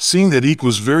 Seeing that Eek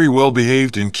was very well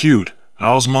behaved and cute,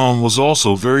 Ao's mom was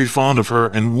also very fond of her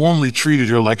and warmly treated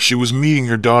her like she was meeting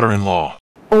her daughter-in-law.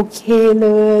 โอเคเล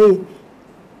ย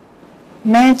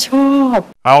แม่ชอบ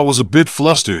Ao was a bit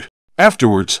flustered.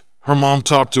 Afterwards, her mom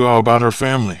talked to Ao about her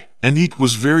family, and Eek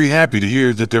was very happy to hear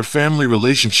that their family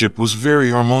relationship was very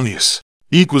harmonious.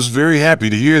 Eek was very happy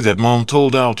to hear that Mom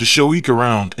told Ao to show Eek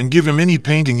around and give him any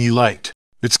painting he liked.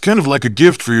 It's kind of like a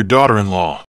gift for your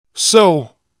daughter-in-law. So,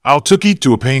 Ao took Eek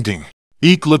to a painting.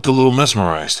 Eek looked a little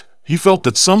mesmerized. He felt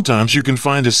that sometimes you can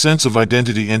find a sense of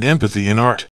identity and empathy in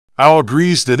art. Ao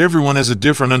agrees that everyone has a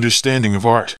different understanding of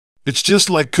art. It's just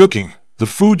like cooking.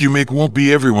 The food you make won't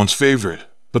be everyone's favorite,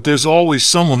 but there's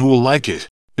always someone who will like it.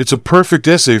 It's a perfect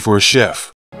essay for a chef.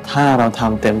 ถ้าเราท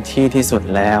ำเต็มที่ที่สุด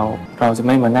แล้วเราจะไ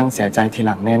ม่มานั่งเสียใจทีห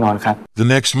ลังแน่นอนครับ The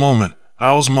next moment,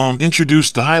 Ao's mom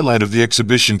introduced the highlight of the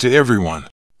exhibition to everyone.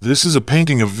 This is a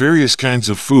painting of various kinds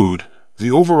of food.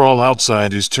 The overall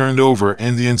outside is turned over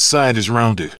and the inside is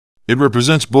rounded. It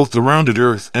represents both the rounded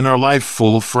earth and our life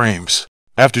full of frames.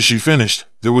 After she finished,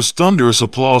 there was thunderous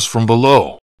applause from below.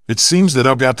 It seems that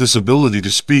Ao got this ability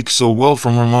to speak so well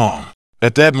from her mom.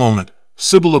 At that moment,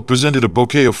 Sibylla presented a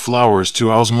bouquet of flowers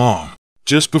to Ao's mom.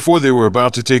 Just before they were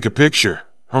about to take a picture,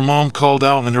 her mom called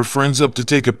Ao and her friends up to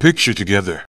take a picture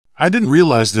together. I didn't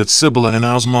realize that Sibylla and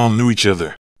Ao's mom knew each other.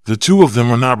 The 2 of them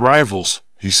are not rivals,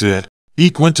 he said.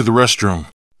 Eek went to the restroom.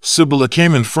 Sibylla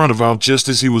came in front of Al just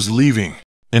as he was leaving.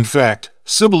 In fact,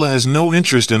 Sibylla has no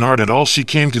interest in art at all. She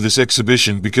came to this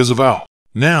exhibition because of Al.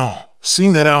 Now,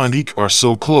 seeing that Al and Ik are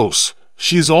so close,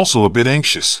 she is also a bit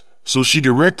anxious, so she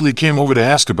directly came over to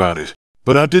ask about it.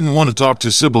 But Al didn't want to talk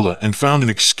to Sibylla and found an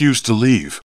excuse to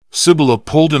leave. Sibylla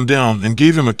pulled him down and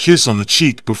gave him a kiss on the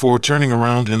cheek before turning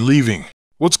around and leaving.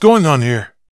 What's going on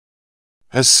here?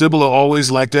 Has Sibylla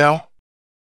always liked Al?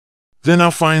 Then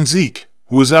Al finds Ik,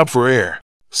 who is out for air.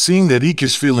 Seeing that Ik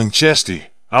is feeling chesty,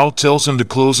 Al tells him to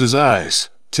close his eyes,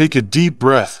 take a deep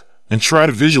breath, and try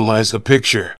to visualize a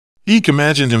picture. Ik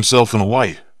imagined himself in a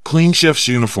white, clean chef's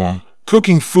uniform,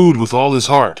 cooking food with all his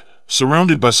heart,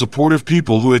 surrounded by supportive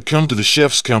people who had come to the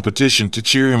chef's competition to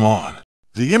cheer him on.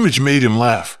 The image made him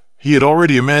laugh. He had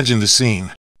already imagined the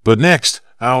scene. But next,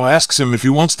 Al asks him if he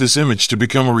wants this image to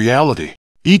become a reality.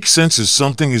 Ik senses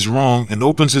something is wrong and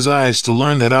opens his eyes to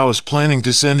learn that Al is planning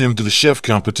to send him to the chef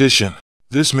competition.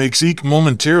 This makes Ik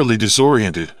momentarily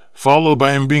disoriented, followed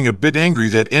by him being a bit angry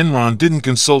that Enron didn't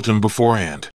consult him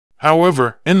beforehand.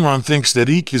 However, Enron thinks that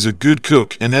Ik is a good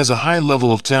cook and has a high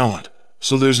level of talent,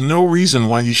 so there's no reason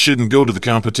why he shouldn't go to the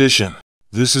competition.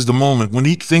 This is the moment when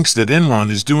Ik thinks that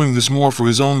Enron is doing this more for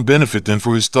his own benefit than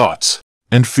for his thoughts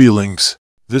and feelings.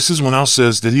 This is when Al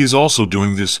says that he is also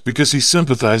doing this because he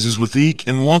sympathizes with Ik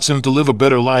and wants him to live a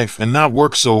better life and not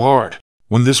work so hard.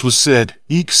 When this was said,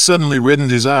 Ik suddenly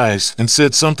reddened his eyes and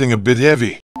said something a bit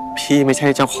heavy. พี่ไม่ใช่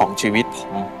เจ้าของชีวิตผ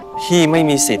มพี่ไม่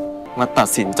มีสิทธิ์มาตัด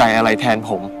สินใจอะไรแทนผ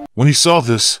ม When he saw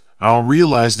this, Al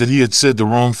realized that he had said the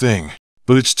wrong thing,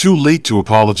 but it's too late to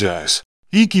apologize.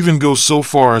 Ik even goes so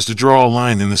far as to draw a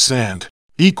line in the sand.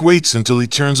 Ik waits until he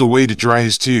turns away to dry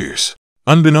his tears.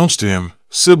 Unbeknownst to him,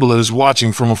 Sibylla is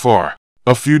watching from afar.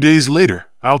 A few days later,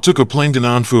 Al took a plane to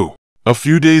Nanfu.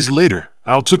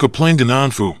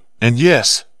 And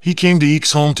yes, he came to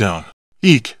Ik's hometown.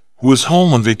 Ik, who is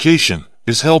home on vacation,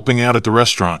 is helping out at the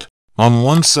restaurant. On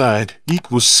one side,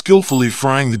 Ik was skillfully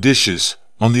frying the dishes.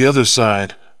 On the other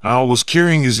side, Al was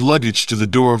carrying his luggage to the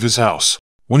door of his house.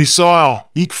 When he saw Al,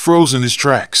 Ik froze in his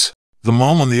tracks. The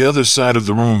mom on the other side of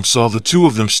the room saw the two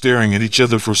of them staring at each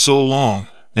other for so long,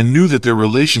 and knew that their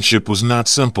relationship was not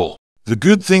simple. The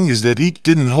good thing is that Ik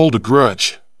didn't hold a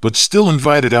grudge, but still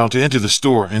invited Al to enter the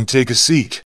store and take a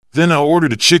seat. Then Al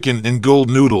ordered a chicken and gold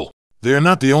noodle. They are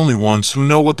not the only ones who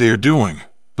know what they are doing,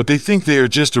 but they think they are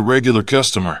just a regular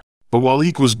customer. But while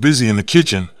Ik was busy in the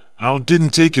kitchen, Al didn't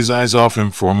take his eyes off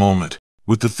him for a moment.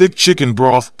 With the thick chicken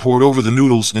broth poured over the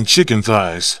noodles and chicken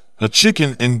thighs, a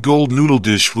chicken and gold noodle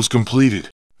dish was completed.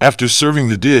 After serving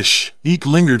the dish, Ik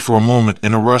lingered for a moment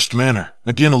in a rushed manner,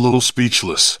 again a little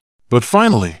speechless. But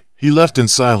finally, he left in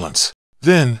silence.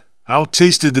 Then, Al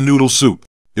tasted the noodle soup.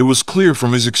 It was clear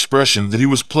from his expression that he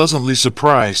was pleasantly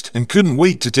surprised and couldn't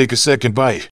wait to take a second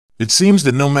bite. It seems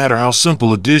that no matter how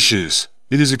simple a dish is,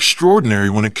 it is extraordinary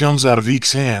when it comes out of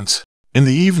Ik's hands. In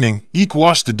the evening, Ik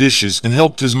washed the dishes and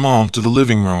helped his mom to the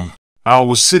living room. Al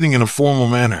was sitting in a formal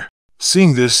manner.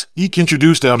 Seeing this, Ik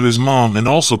introduced Al to his mom and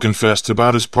also confessed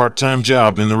about his part-time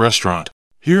job in the restaurant.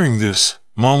 Hearing this,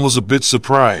 Mom was a bit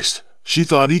surprised. She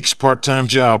thought Ik's part-time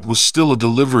job was still a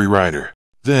delivery rider.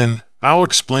 Then, Al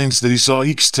explains that he saw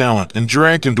Ik's talent and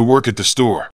dragged him to work at the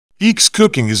store. Ik's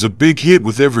cooking is a big hit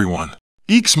with everyone.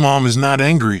 Ik's mom is not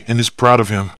angry and is proud of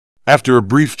him. After a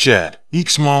brief chat,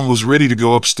 Ik's mom was ready to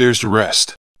go upstairs to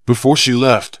rest. Before she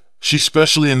left, she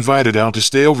specially invited Al to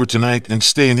stay over tonight and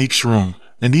stay in Ik's room,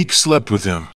 and Ik slept with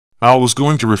him. Al was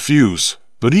going to refuse,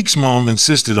 but Ik's mom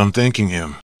insisted on thanking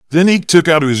him. Then Ik took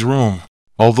Al to his room.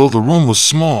 Although the room was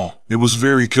small, it was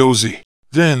very cozy.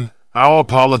 Then, Al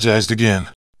apologized again.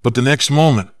 But the next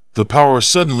moment, the power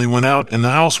suddenly went out and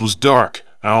the house was dark.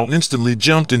 Al instantly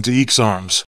jumped into Ik's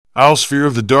arms. Al's fear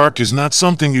of the dark is not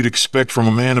something you'd expect from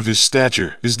a man of his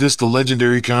stature. Is this the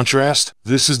legendary contrast?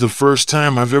 This is the first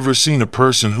time I've ever seen a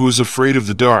person who is afraid of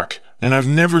the dark, and I've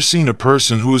never seen a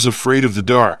person who is afraid of the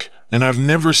dark, and I've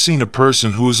never seen a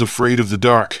person who is afraid of the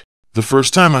dark. The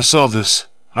first time I saw this,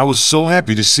 I was so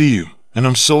happy to see you, and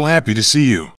I'm so happy to see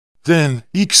you. Then,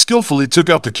 Ik skillfully took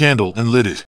out the candle and lit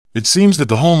it. It seems that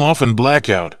the home often black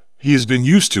out. He has been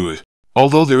used to it.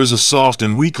 Although there is a soft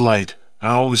and weak light,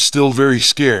 Al is still very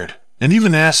scared, and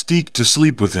even asked Ik to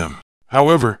sleep with him.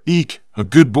 However, Ik, a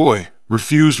good boy,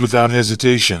 refused without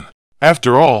hesitation.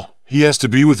 After all, he has to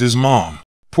be with his mom.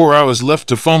 Poor Al is left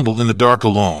to fumble in the dark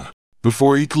alone.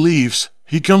 Before Ik leaves,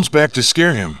 he comes back to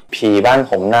scare him. ผีบ้าน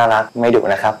ผมน่ารักไม่ดุ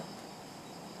นะครับ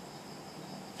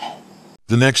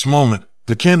The next moment,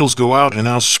 the candles go out and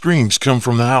Al's screams come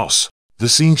from the house. The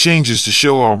scene changes to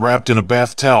show Al wrapped in a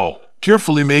bath towel,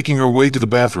 carefully making her way to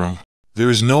the bathroom. There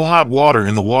is no hot water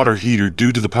in the water heater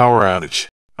due to the power outage.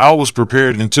 Al was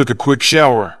prepared and took a quick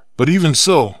shower, but even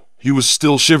so, he was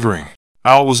still shivering.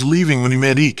 Al was leaving when he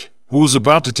met Eek, who was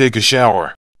about to take a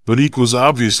shower, but Eek was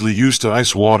obviously used to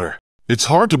ice water. It's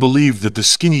hard to believe that the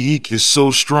skinny Eek is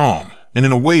so strong, and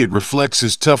in a way it reflects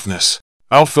his toughness.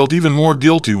 Al felt even more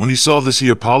guilty when he saw this. He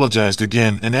apologized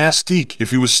again and asked Eek if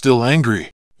he was still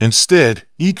angry. Instead,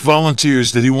 Eek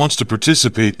volunteers that he wants to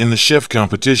participate in the chef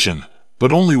competition,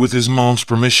 but only with his mom's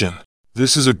permission.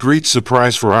 This is a great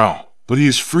surprise for Al, but he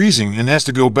is freezing and has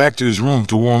to go back to his room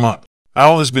to warm up.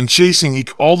 Al has been chasing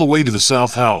Eek all the way to the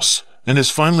south house, and has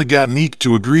finally gotten Eek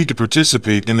to agree to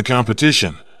participate in the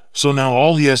competition, so now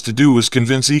all he has to do is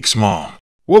convince Eek's mom.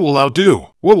 What will Al do?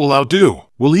 What will Al do?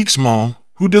 Will Eek's mom,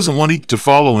 who doesn't want Eek to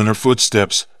follow in her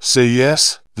footsteps, say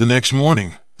yes? The next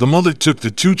morning, the mother took the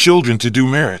two children to do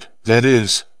merit, that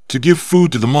is, to give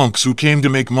food to the monks who came to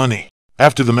make money.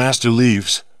 After the master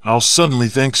leaves, Al suddenly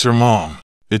thanks her mom.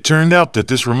 It turned out that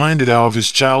this reminded Al of his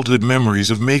childhood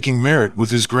memories of making merit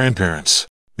with his grandparents.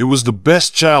 It was the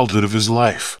best childhood of his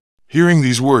life. Hearing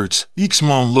these words, Eek's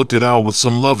mom looked at Al with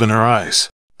some love in her eyes.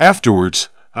 Afterwards,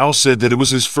 Al said that it was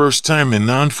his first time in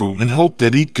Nanfu and hoped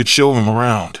that Eek could show him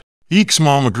around. Eek's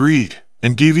mom agreed,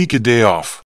 and gave Eek a day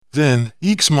off. Then,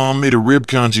 Eek's mom made a rib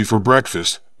congee for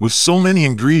breakfast, with so many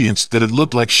ingredients that it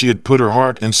looked like she had put her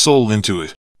heart and soul into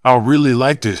it. Al really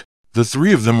liked it. The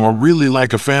three of them are really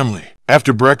like a family.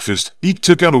 After breakfast, Eek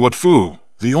took out a Wat Phu,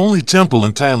 the only temple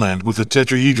in Thailand with a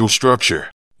tetrahedral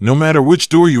structure. No matter which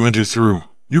door you enter through,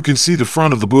 you can see the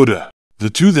front of the Buddha. The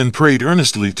two then prayed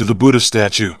earnestly to the Buddha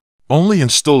statue. Only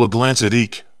stole a glance at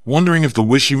Eek, wondering if the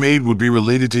wish he made would be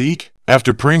related to Eek.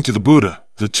 After praying to the Buddha,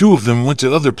 the two of them went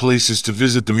to other places to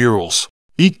visit the murals.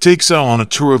 Eek takes Al on a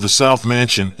tour of the South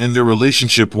Mansion and their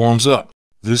relationship warms up.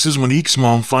 This is when Eek's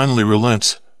mom finally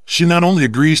relents. She not only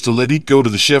agrees to let Eek go to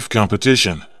the chef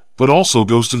competition, but also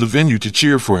goes to the venue to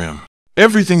cheer for him.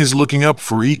 Everything is looking up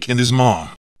for Eek and his mom.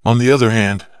 On the other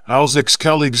hand, Al's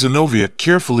ex-colleague Zenobia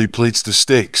carefully plates the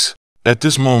steaks. At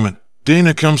this moment,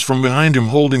 Dana comes from behind him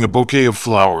holding a bouquet of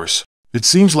flowers. It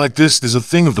seems like this is a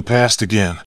thing of the past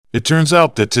again. It turns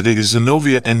out that today is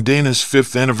Zenobia and Dana's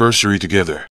 5th anniversary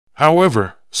together.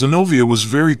 However, Zenobia was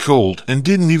very cold and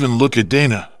didn't even look at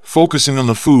Dana, focusing on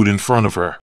the food in front of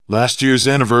her. Last year's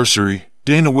anniversary,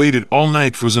 Dana waited all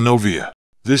night for Zenobia.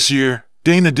 This year,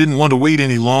 Dana didn't want to wait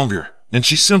any longer, and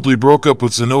she simply broke up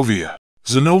with Zenobia.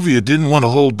 Zenobia didn't want to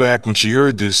hold back when she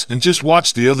heard this and just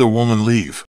watched the other woman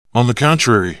leave. On the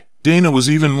contrary, Dana was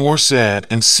even more sad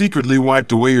and secretly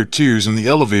wiped away her tears in the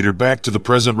elevator back to the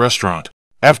present restaurant.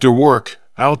 After work,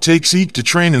 Al takes Eek to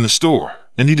train in the store,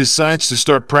 and he decides to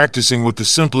start practicing with the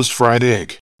simplest fried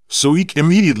egg. So Eek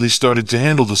immediately started to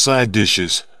handle the side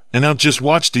dishes, and Al just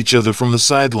watched each other from the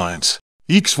sidelines.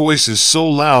 Eek's voice is so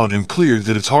loud and clear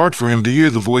that it's hard for him to hear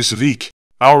the voice of Eek.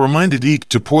 Al reminded Eek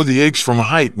to pour the eggs from a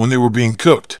height when they were being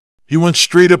cooked. He went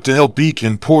straight up to help Eek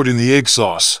and poured in the egg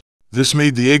sauce. This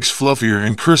made the eggs fluffier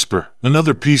and crisper,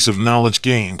 another piece of knowledge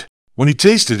gained. When he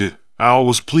tasted it, Al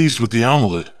was pleased with the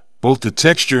omelette. Both the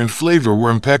texture and flavor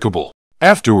were impeccable.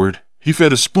 Afterward, he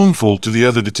fed a spoonful to the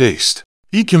other to taste.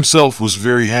 Eek himself was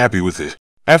very happy with it.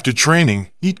 After training,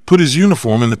 Eek put his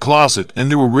uniform in the closet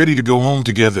and they were ready to go home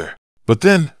together. But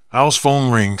then, Al's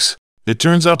phone rings. It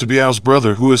turns out to be Al's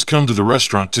brother who has come to the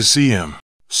restaurant to see him.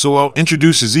 So Al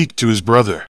introduces Eek to his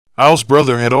brother. Al's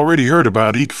brother had already heard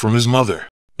about Eek from his mother.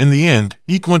 In the end,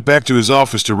 Eek went back to his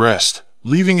office to rest,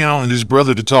 leaving Al and his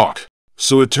brother to talk.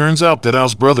 So it turns out that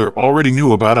Al's brother already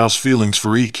knew about Al's feelings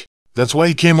for Eek. That's why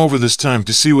he came over this time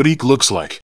to see what Eek looks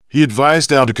like. He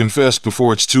advised Al to confess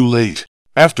before it's too late.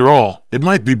 After all, it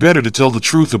might be better to tell the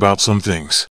truth about some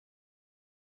things.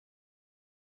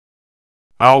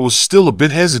 Al was still a bit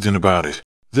hesitant about it.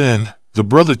 Then, the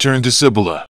brother turned to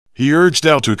Sibylla. He urged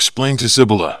Al to explain to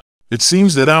Sibylla. It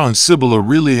seems that Al and Sibylla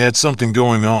really had something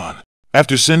going on.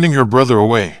 After sending her brother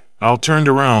away, Al turned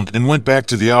around and went back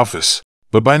to the office.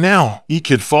 But by now, Eek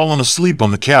had fallen asleep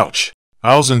on the couch.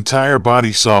 Al's entire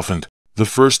body softened. The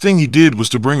first thing he did was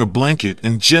to bring a blanket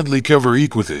and gently cover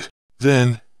Eek with it.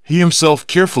 Then, he himself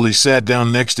carefully sat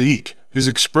down next to Eek, his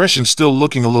expression still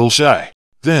looking a little shy.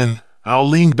 Then, Al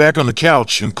leaned back on the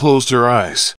couch and closed her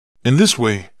eyes. In this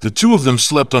way, the two of them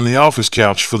slept on the office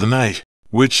couch for the night,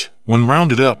 which, when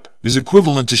rounded up, is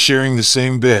equivalent to sharing the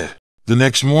same bed. The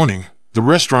next morning, the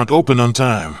restaurant opened on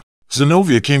time.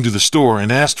 Zenobia came to the store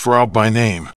and asked for Al by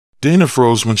name. Dana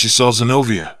froze when she saw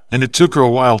Zenobia, and it took her a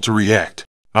while to react.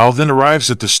 Al then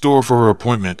arrives at the store for her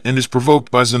appointment and is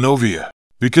provoked by Zenobia.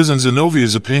 Because in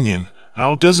Zenovia's opinion,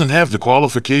 Al doesn't have the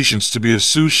qualifications to be a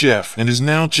sous chef and is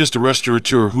now just a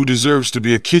restaurateur who deserves to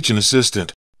be a kitchen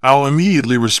assistant. Ao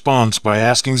immediately responds by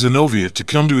asking Zinovia to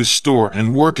come to his store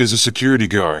and work as a security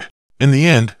guard. In the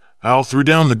end, Ao threw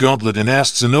down the gauntlet and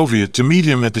asked Zinovia to meet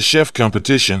him at the chef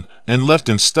competition and left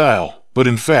in style, but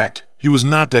in fact, he was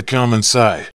not that calm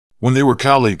inside. When they were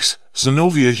colleagues,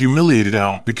 Zinovia humiliated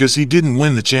Ao because he didn't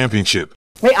win the championship.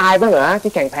 ไม่อายบ้างเหรอ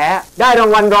ที่แข่งแพ้ได้ราง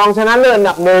วัลรองชนะเลิศอัน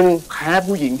ดับหนึ่งแพ้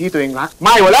ผู้หญิงที่ตัวเองรักไ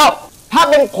ม่หมดแล้วถ้า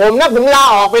เป็นผมนะผมลา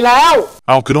ออกไปแล้ว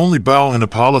Ao could only bow and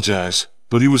apologize,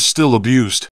 but he was still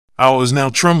abused. Ao is now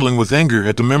trembling with anger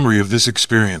at the memory of this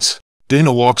experience.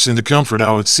 Dana walks in to comfort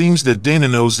Ao. It seems that Dana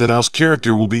knows that Ao's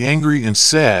character will be angry and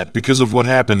sad because of what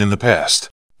happened in the past.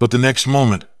 But the next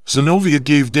moment, Zinovia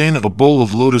gave Dana a bowl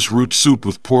of lotus root soup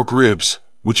with pork ribs,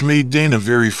 which made Dana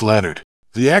very flattered.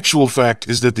 The actual fact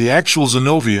is that the actual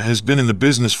Zinovia has been in the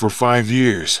business for 5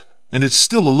 years, and it's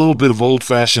still a little bit of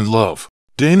old-fashioned love.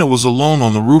 Dana was alone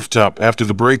on the rooftop after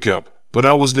the breakup, but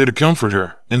I was there to comfort her,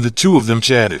 and the two of them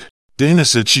chatted. Dana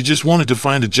said she just wanted to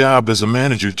find a job as a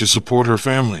manager to support her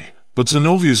family, but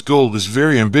Zinovia's goal is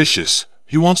very ambitious.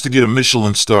 He wants to get a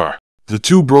Michelin star. The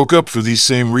two broke up for these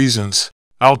same reasons.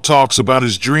 Ao talks about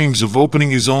his dreams of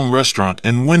opening his own restaurant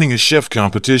and winning a chef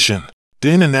competition.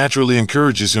 Dana naturally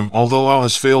encourages him, although Ao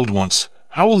has failed once.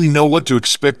 How will he know what to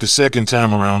expect the second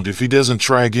time around if he doesn't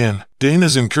try again?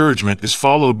 Dana's encouragement is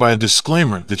followed by a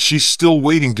disclaimer that she's still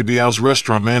waiting to be Ao's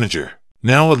restaurant manager.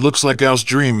 Now it looks like Ao's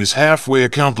dream is halfway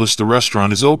accomplished. The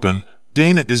restaurant is open,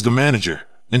 Dana is the manager,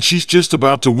 and she's just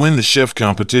about to win the chef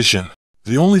competition.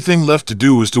 The only thing left to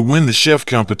do is to win the chef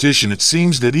competition. It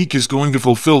seems that Eek is going to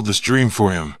fulfill this dream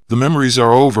for him. The memories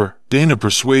are over. Dana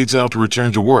persuades Ao to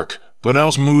return to work, but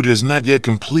Ao's mood has not yet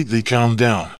completely calmed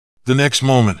down. The next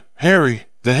moment, Harry,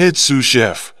 the head sous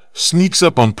chef, sneaks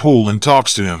up on Pool and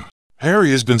talks to him.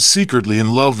 Harry has been secretly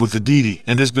in love with Aditi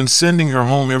and has been sending her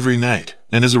home every night,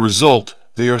 and as a result,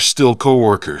 they are still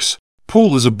co-workers.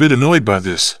 Pool is a bit annoyed by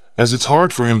this, as it's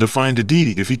hard for him to find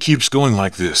Aditi if he keeps going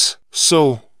like this.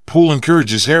 So, Pool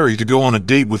encourages Harry to go on a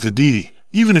date with Aditi.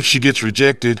 Even if she gets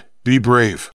rejected, be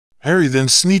brave. Harry then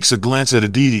sneaks a glance at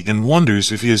Aditi and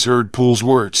wonders if he has heard Pool's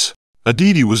words.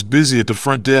 Aditi was busy at the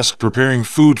front desk preparing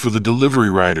food for the delivery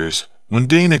riders when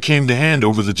Dana came to hand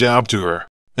over the job to her.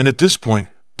 And at this point,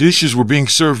 dishes were being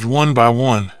served one by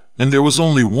one, and there was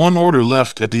only one order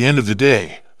left at the end of the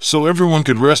day, so everyone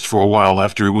could rest for a while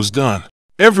after it was done.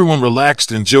 Everyone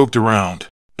relaxed and joked around.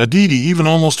 Aditi even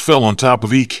almost fell on top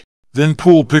of Eek. Then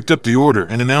Pool picked up the order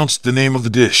and announced the name of the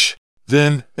dish.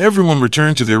 Then, everyone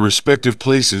returned to their respective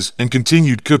places and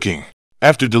continued cooking.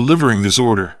 After delivering this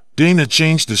order, Dana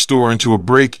changed the store into a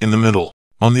break in the middle.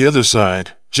 On the other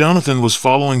side, Jonathan was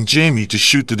following Jamie to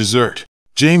shoot the dessert.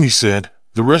 Jamie said,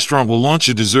 "The restaurant will launch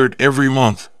a dessert every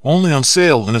month, only on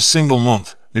sale in a single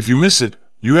month. If you miss it,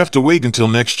 you have to wait until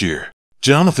next year."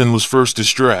 Jonathan was first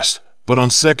distressed, but on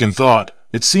second thought,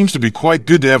 it seems to be quite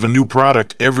good to have a new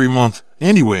product every month.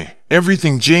 Anyway,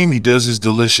 everything Jamie does is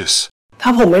delicious. ถ้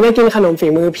าผมไม่ได้กินขนมฝี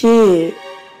มือพี่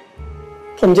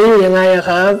ผมจะอยู่ยังไงอะ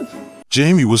ครับ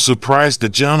Jamie was surprised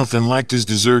that Jonathan liked his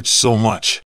desserts so much.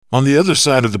 On the other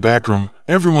side of the back room,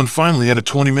 everyone finally had a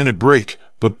 20-minute break,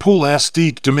 but Pool asked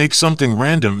Eek to make something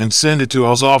random and send it to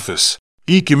Ao's office.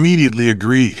 Eek immediately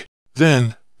agreed. Then,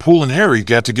 Pool and Harry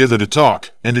got together to talk,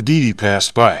 and Aditi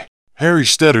passed by. Harry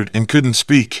stuttered and couldn't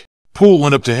speak. Pool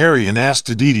went up to Harry and asked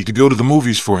Aditi to go to the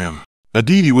movies for him.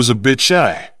 Aditi was a bit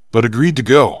shy, but agreed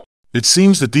to go. It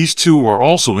seems that these two are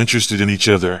also interested in each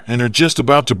other and are just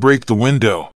about to break the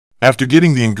window. After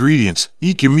getting the ingredients,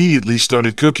 Eek immediately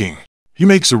started cooking. He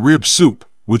makes a rib soup,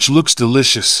 which looks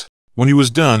delicious. When he was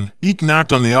done, Eek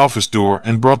knocked on the office door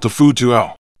and brought the food to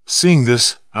Ao. Seeing this,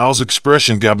 Ao's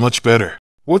expression got much better.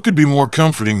 What could be more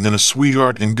comforting than a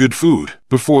sweetheart and good food?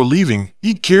 Before leaving,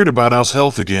 Eek cared about Ao's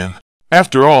health again.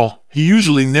 After all, he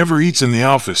usually never eats in the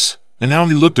office, and now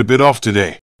he looked a bit off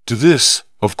today. To this,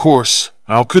 of course,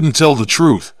 Ao couldn't tell the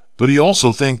truth, but he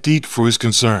also thanked Eek for his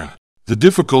concern. The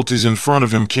difficulties in front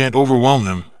of him can't overwhelm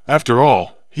him. After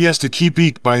all, he has to keep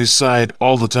Eek by his side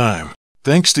all the time.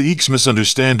 Thanks to Eek's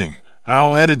misunderstanding,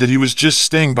 Ao added that he was just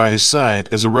staying by his side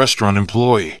as a restaurant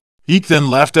employee. Eek then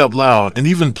laughed out loud and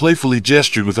even playfully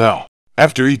gestured with Ao.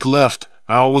 After Eek left,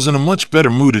 Ao was in a much better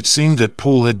mood. It seemed that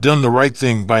Pool had done the right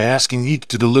thing by asking Eek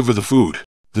to deliver the food.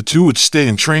 The two would stay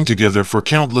and train together for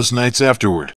countless nights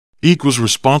afterward. Eek was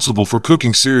responsible for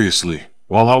cooking seriously,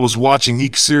 while I was watching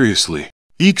Eek seriously.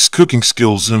 Eek's cooking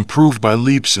skills improved by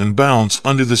leaps and bounds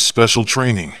under this special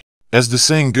training. As the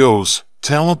saying goes,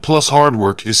 talent plus hard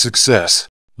work is success.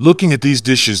 Looking at these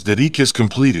dishes that Eek has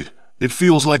completed, it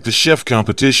feels like the chef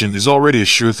competition is already a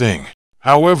sure thing.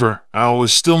 However, Ao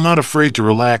is still not afraid to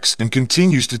relax and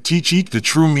continues to teach Eek the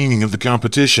true meaning of the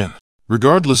competition.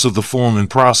 Regardless of the form and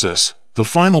process, the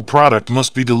final product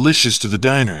must be delicious to the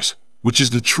diners, which is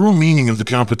the true meaning of the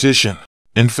competition.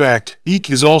 In fact, Ik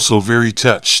is also very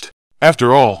touched.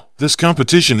 After all, this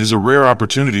competition is a rare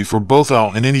opportunity for both Ao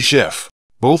and any chef.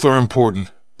 Both are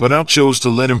important, but Ao chose to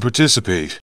let him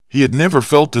participate. He had never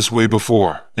felt this way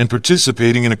before, and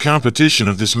participating in a competition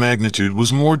of this magnitude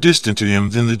was more distant to him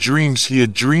than the dreams he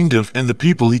had dreamed of and the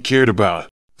people he cared about.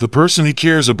 The person he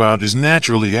cares about is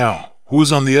naturally Ao, who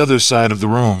is on the other side of the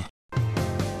room.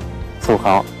 สู้เข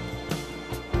า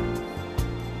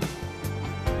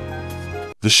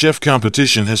The chef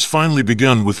competition has finally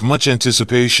begun with much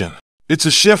anticipation. It's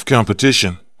a chef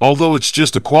competition. Although it's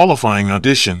just a qualifying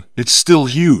audition, it's still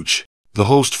huge. The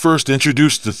host first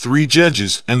introduced the 3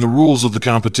 judges and the rules of the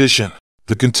competition.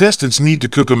 The contestants need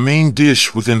to cook a main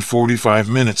dish within 45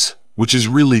 minutes, which is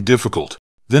really difficult.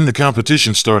 Then the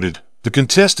competition started. The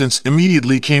contestants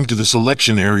immediately came to the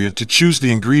selection area to choose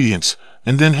the ingredients,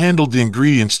 and then handled the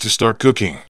ingredients to start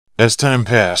cooking. As time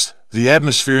passed, the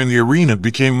atmosphere in the arena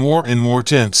became more and more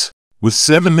tense. With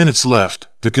 7 minutes left,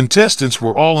 the contestants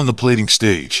were all on the plating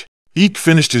stage. Ik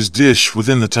finished his dish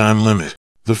within the time limit.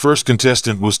 The first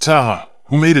contestant was Taha,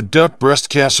 who made a duck breast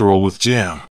casserole with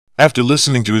jam. After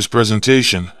listening to his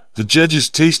presentation, the judges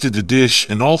tasted the dish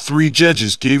and all 3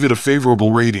 judges gave it a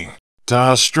favorable rating.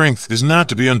 Taha's strength is not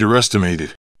to be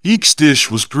underestimated. Ik's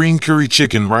dish was green curry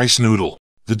chicken rice noodle.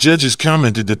 The judges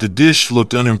commented that the dish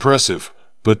looked unimpressive,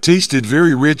 but tasted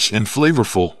very rich and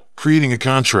flavorful, creating a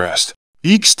contrast.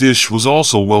 Ik's dish was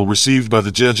also well received by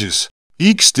the judges.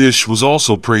 Ik's dish was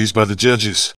also praised by the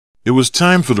judges. It was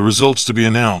time for the results to be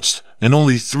announced, and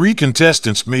only 3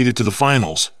 contestants made it to the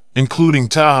finals, including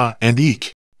Taha and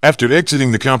Ik. After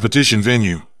exiting the competition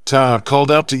venue, Taha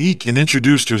called out to Ik and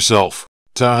introduced herself.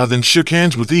 Taha then shook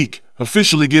hands with Ik,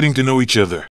 officially getting to know each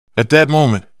other. At that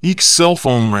moment, Ik's cell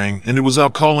phone rang and it was Ao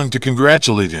calling to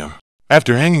congratulate him.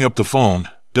 After hanging up the phone,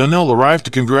 Donnell arrived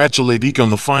to congratulate Ik on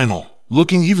the final,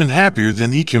 looking even happier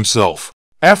than Ik himself.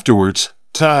 Afterwards,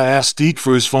 Taha asked Ik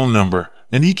for his phone number,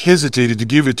 and Ik hesitated to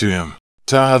give it to him.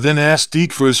 Taha then asked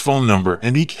Ik for his phone number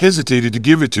and Ik hesitated to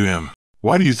give it to him.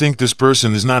 Why do you think this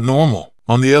person is not normal?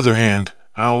 On the other hand,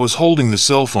 Ao was holding the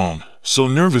cell phone, so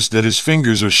nervous that his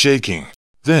fingers are shaking.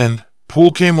 Then,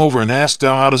 Pool came over and asked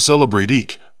Ao how to celebrate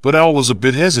Ik, but Ao was a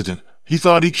bit hesitant. He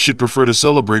thought Ik should prefer to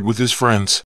celebrate with his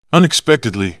friends.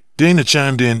 Unexpectedly, Dana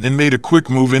chimed in and made a quick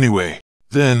move anyway.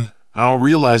 Then, Ao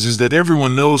realizes that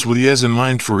everyone knows what he has in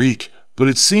mind for Ik, but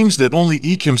it seems that only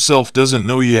Ik himself doesn't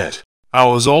know yet.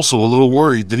 Ao is also a little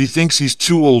worried that he thinks he's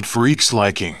too old for Ik's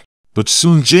liking. But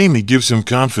soon Jamie gives him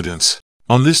confidence.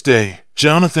 On this day,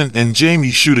 Jonathan and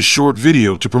Jamie shoot a short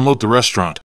video to promote the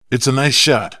restaurant. It's a nice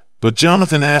shot, but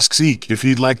Jonathan asks Ik if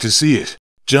he'd like to see it.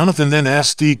 Jonathan then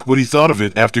asked Ik what he thought of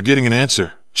it after getting an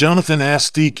answer. Jonathan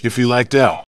asked Ik if he liked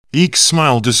Ao. Ik's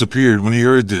smile disappeared when he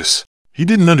heard this. He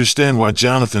didn't understand why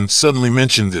Jonathan suddenly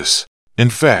mentioned this. In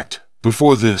fact,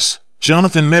 before this,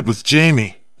 Jonathan met with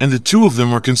Jamie, and the 2 of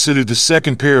them are considered the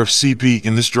second pair of CP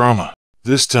in this drama.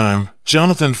 This time,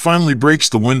 Jonathan finally breaks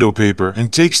the window paper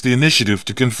and takes the initiative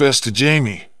to confess to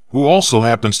Jamie, who also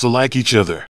happens to like each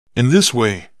other. In this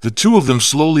way, the 2 of them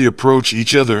slowly approach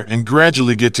each other and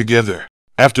gradually get together.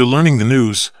 After learning the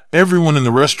news, everyone in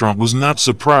the restaurant was not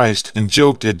surprised and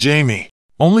joked at Jamie.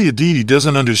 Only Aditi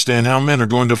doesn't understand how men are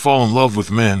going to fall in love with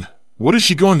men. What is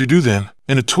she going to do then?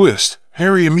 In a twist,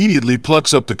 Harry immediately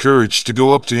plucks up the courage to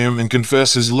go up to him and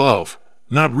confess his love,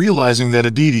 not realizing that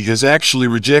Aditi has actually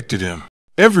rejected him.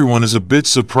 Everyone is a bit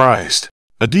surprised.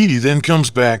 Aditi then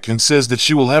comes back and says that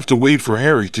she will have to wait for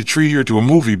Harry to treat her to a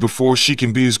movie before she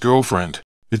can be his girlfriend.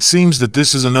 It seems that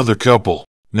this is another couple.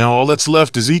 Now all that's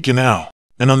left is Ik and Ao.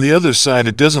 And on the other side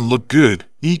it doesn't look good.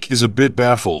 Ik is a bit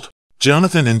baffled.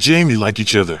 Jonathan and Jamie like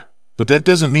each other, but that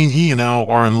doesn't mean he and Ao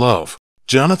are in love.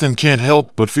 Jonathan can't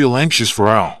help but feel anxious for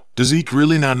Ao. Does Ik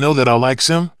really not know that Ao likes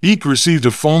him? Ik received a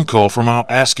phone call from Ao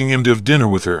asking him to have dinner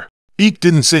with her. Ik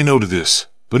didn't say no to this,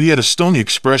 but he had a stony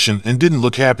expression and didn't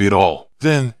look happy at all.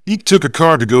 Then, Ik took a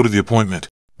car to go to the appointment,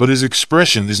 but his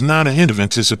expression is not a hint of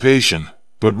anticipation,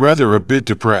 but rather a bit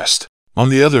depressed. On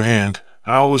the other hand,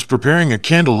 Ao was preparing a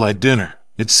candlelight dinner.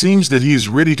 It seems that he is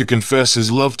ready to confess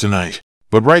his love tonight.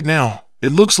 But right now,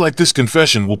 it looks like this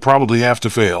confession will probably have to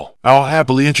fail. Ao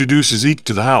happily introduces Ik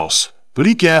to the house, but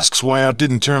Ik asks why Ao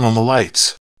didn't turn on the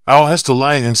lights. Ao has to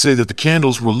lie and say that the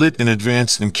candles were lit in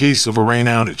advance in case of a rain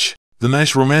outage. The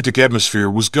nice romantic atmosphere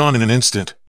was gone in an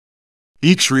instant.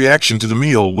 Ik's reaction to the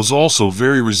meal was also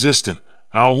very resistant.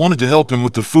 Ao wanted to help him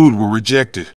with the food were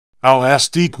rejected. Ao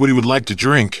asked Ik what he would like to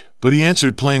drink, but he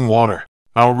answered plain water.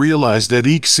 Ao realized that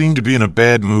Ik seemed to be in a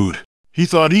bad mood. He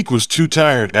thought Ik was too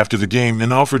tired after the game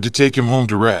and offered to take him home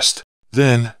to rest.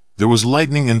 Then, there was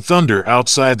lightning and thunder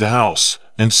outside the house,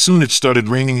 and soon it started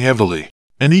raining heavily.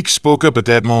 And Eek spoke up at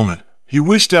that moment. He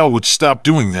wished Al would stop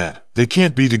doing that. They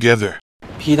can't be together.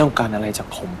 พี่ต้องการอะไรจาก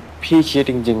ผม พี่คิด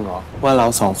จริงๆหรอว่าเรา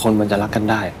สองคนมันจะรักกัน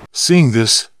ได้ Seeing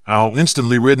this, Al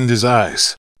instantly reddened his eyes.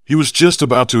 He was just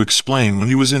about to explain when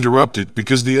he was interrupted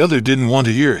because the other didn't want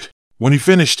to hear it. When he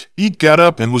finished, Eek got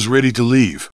up and was ready to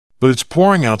leave. But it's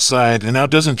pouring outside and Al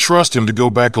doesn't trust him to go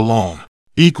back alone.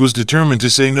 Eek was determined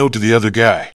to say no to the other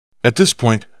guy. At this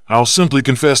point, Al simply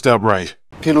confessed outright.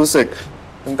 พี่รู้สึก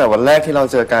ตั้งแต่วันแรกที่เรา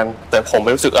เจอกันแต่ผมไ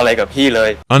ม่รู้สึกอะไรกับพี่เล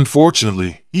ย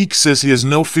Unfortunately, Eek says he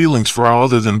has no feelings for Al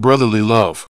other than brotherly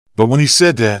love. But when he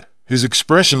said that, his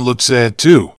expression looked sad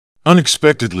too.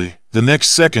 Unexpectedly, the next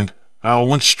second, Al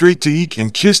went straight to Eek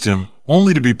and kissed him,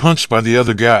 only to be punched by the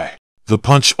other guy. The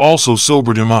punch also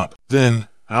sobered him up. Then,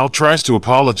 Al tries to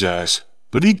apologize,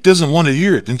 but Eek doesn't want to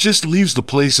hear it and just leaves the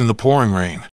place in the pouring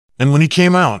rain. And when he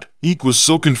came out, Eek was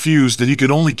so confused that he could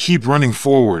only keep running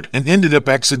forward and ended up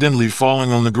accidentally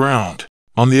falling on the ground.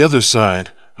 On the other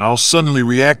side, Al suddenly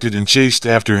reacted and chased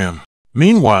after him.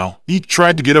 Meanwhile, Eek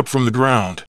tried to get up from the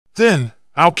ground. Then,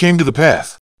 Al came to the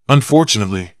path.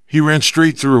 Unfortunately, he ran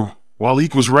straight through, while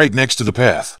Eek was right next to the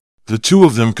path. The two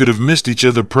of them could have missed each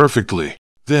other perfectly.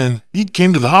 Then, Eek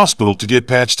came to the hospital to get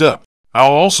patched up.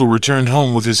 Al also returned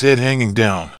home with his head hanging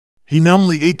down. He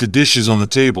numbly ate the dishes on the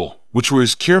table, which were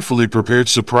his carefully prepared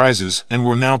surprises and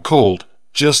were now cold,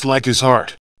 just like his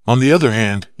heart. On the other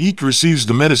hand, Eek receives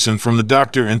the medicine from the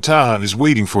doctor and Taha is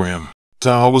waiting for him.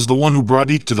 Taha was the one who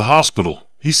brought Eek to the hospital.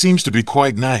 He seems to be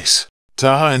quite nice.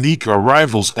 Taha and Eek are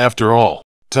rivals after all.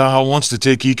 Taha wants to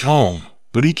take Eek home,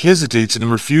 but Eek hesitates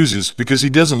and refuses because he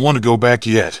doesn't want to go back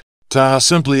yet. Taha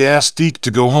simply asked Eek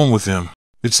to go home with him.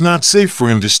 It's not safe for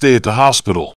him to stay at the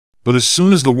hospital. But as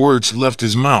soon as the words left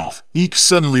his mouth, Eek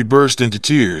suddenly burst into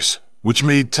tears, which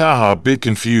made Taha a bit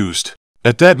confused.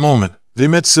 At that moment, they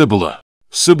met Sibila.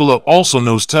 Sibila also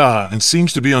knows Taha and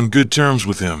seems to be on good terms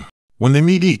with him. When they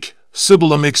meet Eek,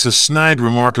 Sibila makes a snide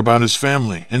remark about his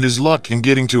family and his luck in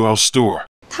getting to our store.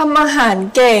 ทำอาหาร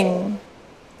เก่ง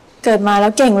เกิดมาแล้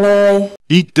วเก่งเลย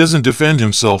Eek doesn't defend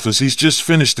himself as he's just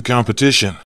finished the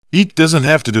competition. Eek doesn't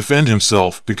have to defend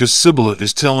himself because Sibila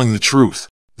is telling the truth.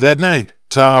 That night,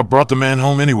 Taha brought the man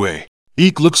home anyway.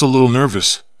 Eek looks a little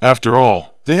nervous. After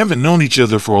all, they haven't known each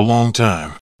other for a long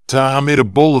time. Taha made a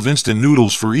bowl of instant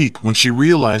noodles for Eek when she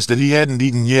realized that he hadn't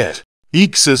eaten yet.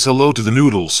 Eek says hello to the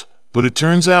noodles, but it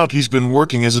turns out he's been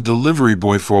working as a delivery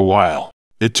boy for a while.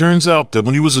 It turns out that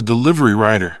when he was a delivery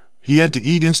rider, he had to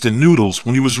eat instant noodles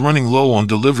when he was running low on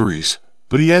deliveries,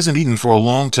 but he hasn't eaten for a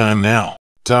long time now.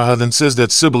 Taha then says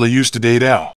that Sibila used to date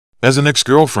Al. As an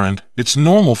ex-girlfriend, it's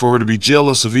normal for her to be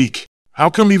jealous of Eek. How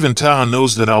come even Taha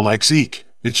knows that Al likes Eek?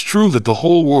 It's true that the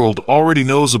whole world already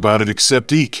knows about it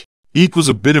except Eek. Eek was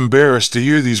a bit embarrassed to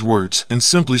hear these words and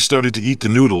simply started to eat the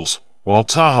noodles, while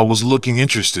Taha was looking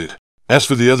interested. As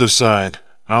for the other side,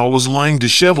 Al was lying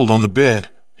disheveled on the bed.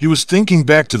 He was thinking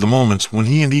back to the moments when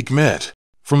he and Eek met.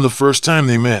 From the first time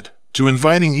they met, to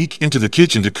inviting Eek into the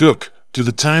kitchen to cook, to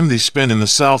the time they spent in the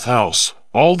South House,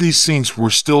 all these scenes were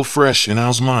still fresh in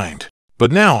Al's mind.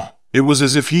 But now, it was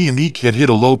as if he and Eek had hit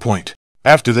a low point.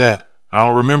 After that,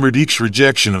 Al remembered Eek's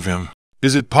rejection of him.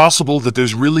 Is it possible that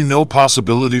there's really no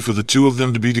possibility for the two of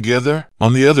them to be together?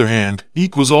 On the other hand,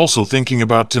 Eek was also thinking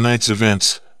about tonight's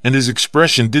events, and his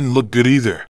expression didn't look good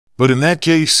either. But in that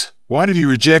case, why did he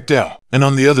reject Al? And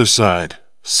on the other side,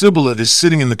 Sibila is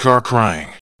sitting in the car crying.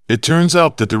 It turns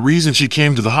out that the reason she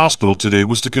came to the hospital today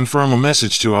was to confirm a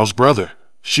message to Al's brother.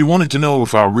 She wanted to know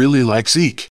if Al really likes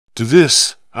Eek. To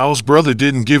this, Al's brother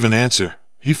didn't give an answer.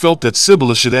 He felt that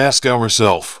Sibila should ask Al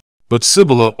herself. But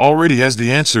Sibila already has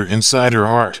the answer inside her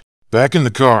heart. Back in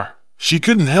the car, she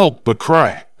couldn't help but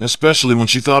cry, especially when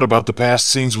she thought about the past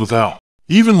scenes with Al.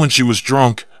 Even when she was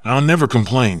drunk, Al never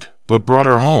complained, but brought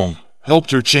her home,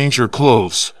 helped her change her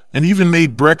clothes, and even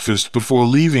made breakfast before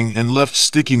leaving and left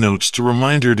sticky notes to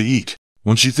remind her to eat.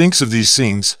 When she thinks of these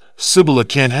scenes, Sibila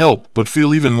can't help but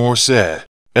feel even more sad.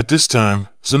 At this time,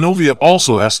 Zenobia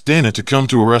also asked Dana to come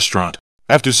to a restaurant.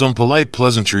 After some polite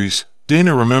pleasantries,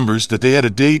 Dana remembers that they had a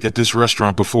date at this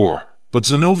restaurant before, but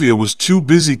Zenobia was too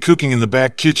busy cooking in the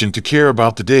back kitchen to care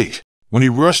about the date. When he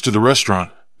rushed to the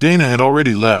restaurant, Dana had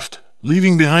already left,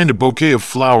 leaving behind a bouquet of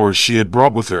flowers she had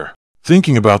brought with her.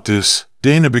 Thinking about this,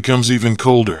 Dana becomes even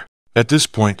colder. At this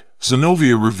point,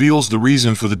 Zenobia reveals the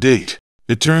reason for the date.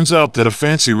 It turns out that a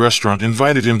fancy restaurant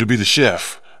invited him to be the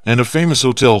chef, and a famous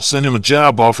hotel sent him a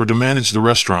job offer to manage the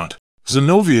restaurant.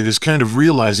 Zenobia is kind of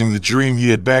realizing the dream he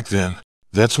had back then.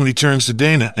 That's when he turns to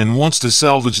Dana and wants to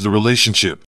salvage the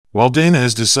relationship. While Dana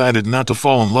has decided not to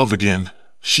fall in love again,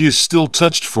 she is still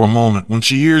touched for a moment when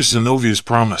she hears Zenovia's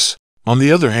promise. On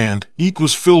the other hand, Eek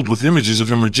was filled with images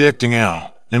of him rejecting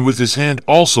Ao, and with his hand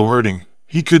also hurting,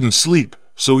 he couldn't sleep,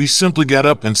 so he simply got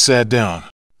up and sat down.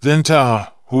 Then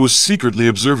Taha, who was secretly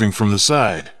observing from the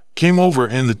side, came over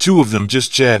and the two of them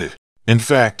just chatted. In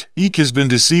fact, Eek has been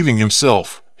deceiving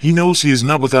himself. He knows he is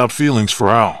not without feelings for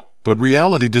Ao, but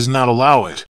reality does not allow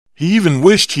it. He even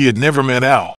wished he had never met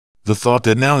Ao. The thought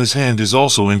that now his hand is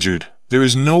also injured, there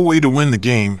is no way to win the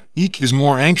game, Eek is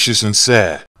more anxious and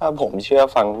sad. ถ้าผมเชื่อ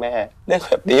ฟังแม่เรื่องแ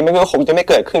บบนี้มันก็คงจะไม่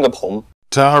เกิดขึ้นกับผม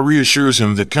Taha reassures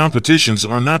him that competitions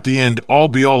are not the end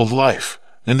all-be-all of life,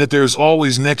 and that there is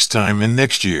always next time and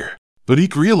next year. But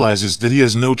Eek realizes that he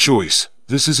has no choice.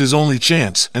 This is his only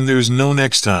chance, and there is no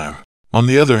next time. On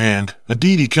the other hand,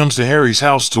 Aditi comes to Harry's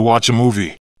house to watch a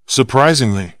movie.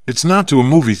 Surprisingly, it's not to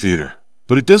a movie theater.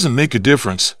 But it doesn't make a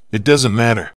difference. It doesn't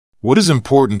matter. What is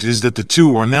important is that the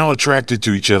two are now attracted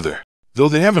to each other. Though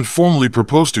they haven't formally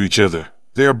proposed to each other,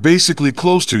 they are basically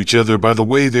close to each other by the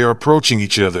way they are approaching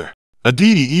each other.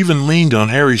 Aditi even leaned on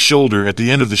Harry's shoulder at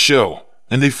the end of the show,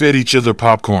 and they fed each other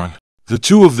popcorn. The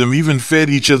two of them even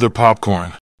fed each other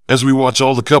popcorn. As we watch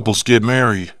all the couples get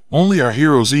married, only our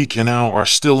heroes Eek and Ao are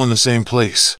still in the same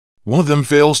place. One of them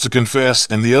fails to confess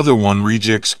and the other one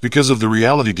rejects because of the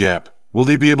reality gap. Will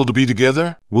they be able to be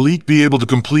together? Will Eek be able to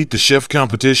complete the chef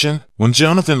competition? When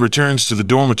Jonathan returns to the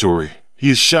dormitory, he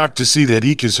is shocked to see that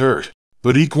Eek is hurt.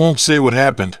 But Eek won't say what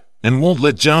happened, and won't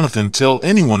let Jonathan tell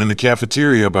anyone in the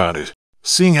cafeteria about it.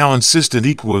 Seeing how insistent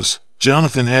Eek was,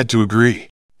 Jonathan had to agree.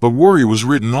 But worry was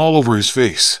written all over his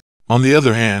face. On the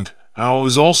other hand, Ao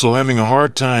is also having a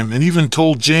hard time and even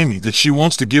told Jamie that she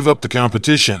wants to give up the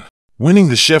competition. Winning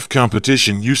the chef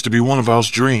competition used to be one of Ao's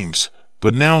dreams,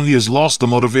 but now he has lost the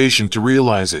motivation to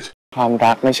realize it. ความ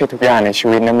รักไม่ใช่ทุกอย่างในชี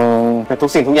วิตนะมึงแต่ทุก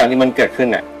สิ่งทุกอย่างที่มันเกิดขึ้น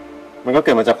น่ะมันก็เ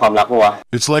กิดมาจากความรักปะวะ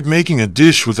It's like making a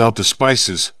dish without the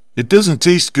spices. It doesn't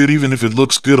taste good even if it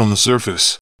looks good on the surface.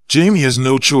 Jamie has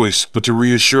no choice but to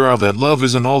reassure Ao that love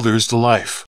isn't all there is to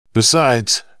life.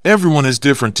 Besides, everyone has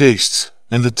different tastes,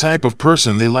 and the type of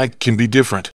person they like can be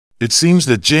different. It seems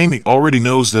that Jamie already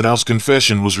knows that Ao's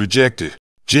confession was rejected.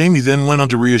 Jamie then went on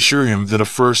to reassure him that a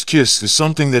first kiss is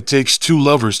something that takes two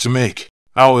lovers to make.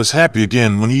 Ao is happy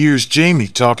again when he hears Jamie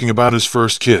talking about his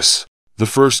first kiss. The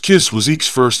first kiss was Eek's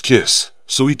first kiss,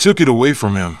 so he took it away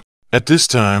from him. At this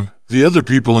time, the other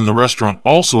people in the restaurant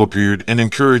also appeared and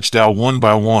encouraged Ao one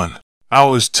by one.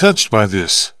 Ao is touched by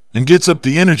this, and gets up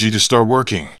the energy to start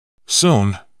working.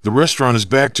 Soon, the restaurant is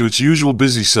back to its usual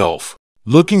busy self.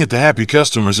 Looking at the happy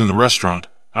customers in the restaurant,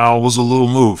 Ao was a little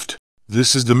moved.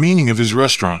 This is the meaning of his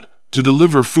restaurant, to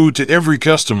deliver food to every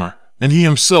customer, and he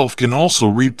himself can also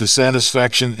reap the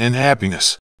satisfaction and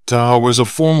happiness. Taha wears a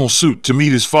formal suit to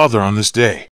meet his father on this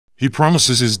day. He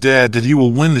promises his dad that he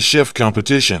will win the chef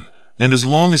competition, and as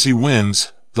long as he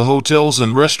wins, the hotels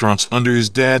and restaurants under his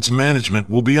dad's management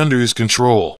will be under his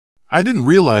control. I didn't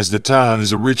realize that Taha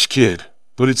is a rich kid,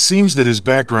 but it seems that his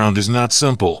background is not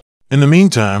simple. In the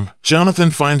meantime,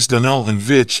 Jonathan finds Donnell and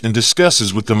Vitch and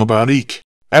discusses with them about Eek.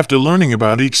 After learning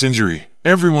about Eek's injury,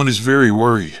 everyone is very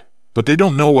worried, but they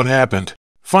don't know what happened.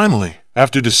 Finally,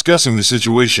 after discussing the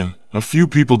situation, a few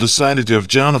people decided to have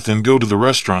Jonathan go to the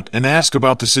restaurant and ask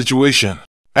about the situation.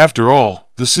 After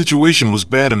all, the situation was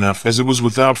bad enough as it was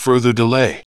without further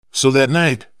delay. So that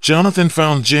night, Jonathan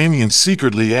found Jamie and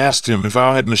secretly asked him if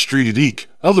Ao had mistreated Eek,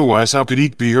 otherwise how could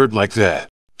Eek be hurt like that?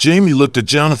 Jamie looked at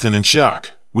Jonathan in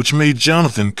shock, which made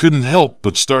Jonathan couldn't help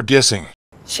but start guessing.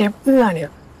 เชฟเอื้อเนี่ย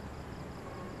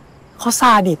เขาซ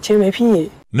าดิสใช่ไหมพี่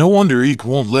No wonder Eek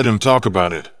won't let him talk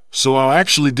about it, so Ao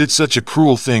actually did such a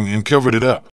cruel thing and covered it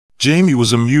up. Jamie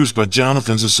was amused by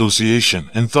Jonathan's association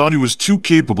and thought he was too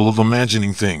capable of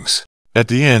imagining things. At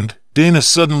the end, Dana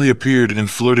suddenly appeared and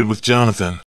flirted with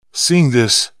Jonathan. Seeing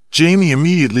this, Jamie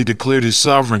immediately declared his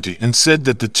sovereignty and said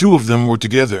that the two of them were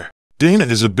together. Dana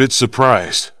is a bit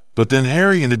surprised, but then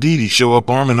Harry and Aditi show up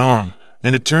arm in arm,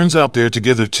 and it turns out they're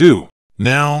together too.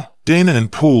 Now, Dana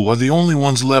and Poole are the only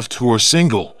ones left who are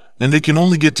single, and they can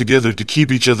only get together to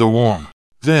keep each other warm.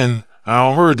 Then,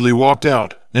 Ao hurriedly walked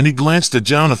out, and he glanced at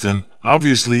Jonathan,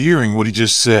 obviously hearing what he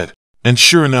just said. And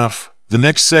sure enough, the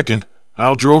next second,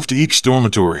 Ao drove to Eek's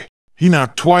dormitory. He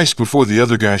knocked twice before the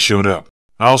other guy showed up.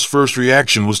 Ao's first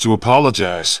reaction was to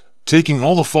apologize, taking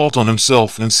all the fault on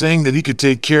himself and saying that he could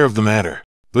take care of the matter.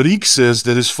 But Eek says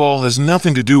that his fall has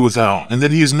nothing to do with Ao and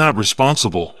that he is not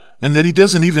responsible, and that he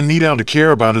doesn't even need Ao to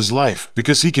care about his life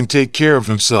because he can take care of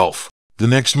himself. The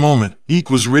next moment, Eek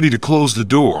was ready to close the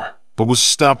door, but was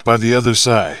stopped by the other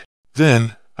side.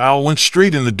 Then, Ao went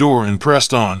straight in the door and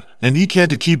pressed on, and Eek had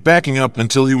to keep backing up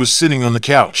until he was sitting on the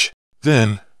couch.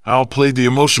 Then, Ao played the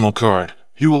emotional card.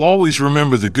 He will always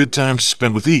remember the good times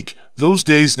spent with Eek, those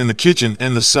days in the kitchen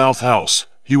and the South House.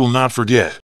 He will not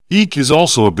forget. Eek is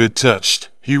also a bit touched.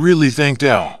 He really thanked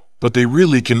Ao, but they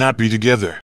really cannot be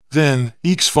together. Then,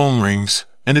 Eek's phone rings,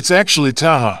 and it's actually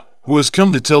Taha, who has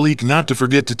come to tell Eek not to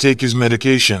forget to take his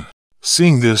medication.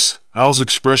 Seeing this, Ao's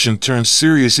expression turns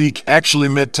serious. Eek actually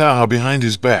met Taha behind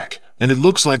his back, and it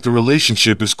looks like the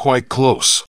relationship is quite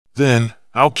close. Then,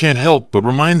 Ao can't help but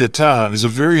remind that Taha is a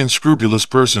very unscrupulous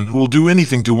person who will do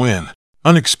anything to win.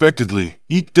 Unexpectedly,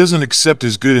 Eek doesn't accept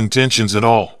his good intentions at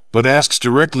all, but asks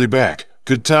directly back,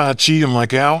 could Taha cheat him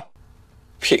like Ao?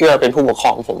 พี่เอื้อเป็นผู้ปกคร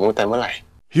องผมตั้งแต่เมื่อไหร่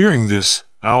Hearing this,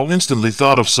 Ao instantly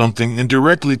thought of something and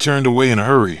directly turned away in a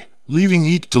hurry, leaving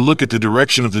Eek to look at the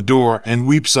direction of the door and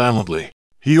weep silently.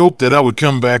 He hoped that Ao would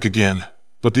come back again,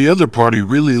 but the other party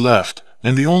really left,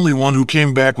 and the only one who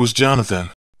came back was Jonathan.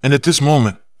 And at this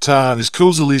moment, Taha is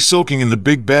cozily soaking in the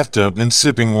big bathtub and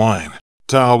sipping wine.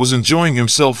 Taha was enjoying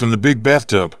himself in the big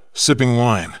bathtub, sipping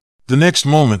wine. The next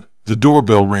moment, the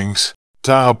doorbell rings.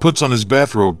 Taha puts on his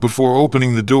bathrobe before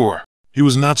opening the door. He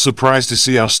was not surprised to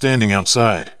see Ao standing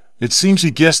outside. It seems he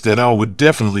guessed that Ao would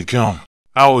definitely come.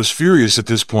 Ao is furious at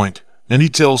this point, and he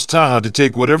tells Taha to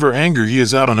take whatever anger he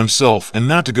has out on himself and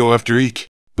not to go after Eek.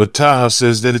 But Taha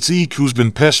says that it's Eek who's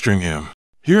been pestering him.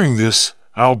 Hearing this,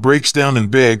 Ao breaks down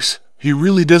and begs. He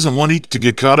really doesn't want Eek to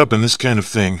get caught up in this kind of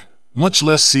thing, much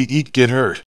less see Eek get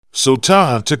hurt. So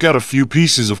Taha took out a few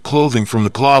pieces of clothing from the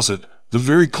closet, the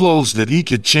very clothes that Eek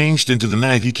had changed into the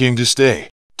night he came to stay.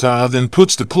 Taha then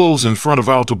puts the clothes in front of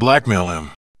Ao to blackmail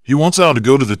him. He wants Ao to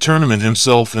go to the tournament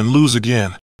himself and lose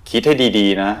again. คิดให้ดี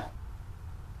ๆนะ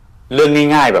เรื่อง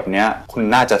ง่ายๆแบบเนี้ยคุณ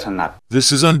น่าจะถนัด This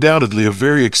is undoubtedly a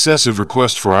very excessive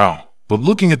request for Ao, but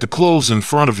looking at the clothes in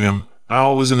front of him,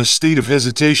 Ao is in a state of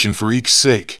hesitation for Eek's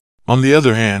sake. On the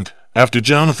other hand, after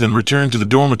Jonathan returned to the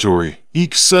dormitory,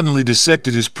 Eek suddenly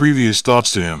dissected his previous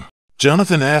thoughts to him.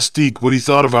 Jonathan asked Eek what he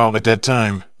thought of Ao at that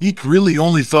time. Eek really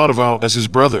only thought of Ao as his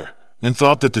brother, and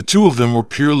thought that the two of them were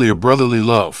purely a brotherly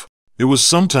love. It was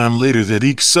sometime later that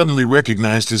Eek suddenly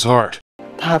recognized his heart.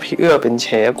 ถ้าพี่เอื้อเป็นเช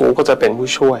ฟกูก็จะเป็นผู้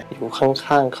ช่วยอยู่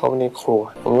ข้างๆเขาในครัว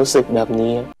ผมรู้สึกแบบ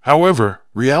นี้ However,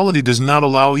 reality does not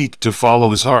allow Eek to follow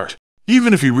his heart. Even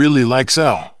if he really likes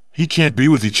Ao, he can't be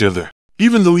with each other.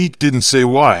 Even though Eek didn't say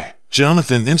why,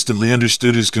 Jonathan instantly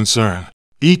understood his concern.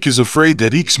 Eek is afraid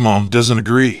that Eek's mom doesn't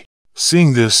agree.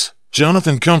 Seeing this,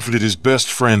 Jonathan comforted his best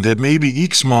friend that maybe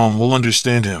Eek's mom will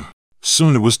understand him.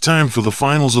 Soon it was time for the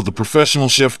finals of the professional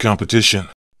chef competition.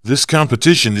 This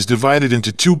competition is divided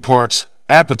into two parts,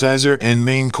 appetizer and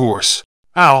main course.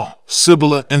 Ao,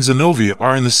 Sibylla, and Zenobia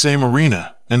are in the same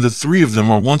arena, and the three of them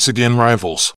are once again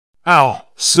rivals. Ao,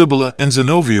 Sibylla, and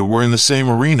Zenobia were in the same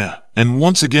arena, and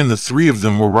once again the three of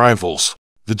them were rivals.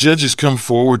 The judges come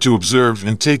forward to observe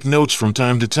and take notes from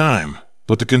time to time,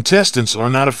 but the contestants are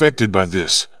not affected by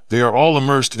this. They are all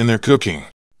immersed in their cooking.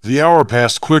 The hour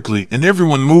passed quickly and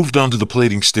everyone moved on to the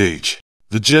plating stage.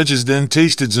 The judges then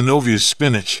tasted Zenovia's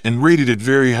spinach and rated it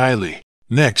very highly.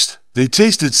 Next, they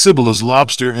tasted Sibylla's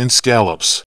lobster and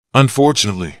scallops.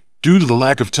 Unfortunately, due to the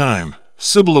lack of time,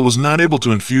 Sibylla was not able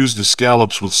to infuse the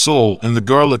scallops with sole and the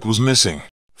garlic was missing.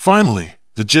 Finally,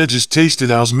 the judges tasted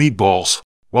Ao's meatballs.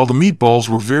 While the meatballs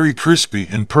were very crispy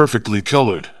and perfectly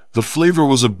colored, the flavor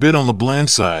was a bit on the bland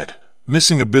side,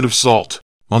 missing a bit of salt.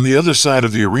 On the other side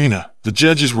of the arena, the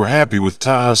judges were happy with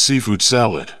Taha's seafood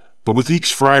salad, but with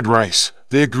Eek's fried rice,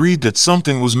 they agreed that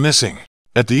something was missing.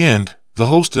 At the end, the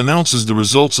host announces the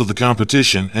results of the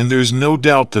competition and there is no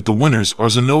doubt that the winners are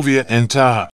Zenobia and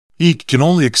Taha. Eek can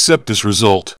only accept this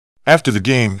result. After the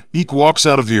game, Eek walks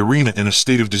out of the arena in a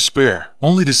state of despair,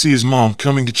 only to see his mom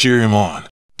coming to cheer him on.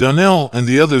 Donnell and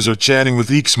the others are chatting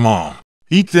with Eek's mom.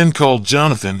 Eek then called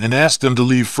Jonathan and asked them to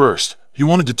leave first. He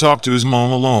wanted to talk to his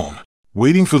mom alone.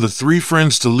 Waiting for the three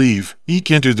friends to leave,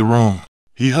 Eek entered the room.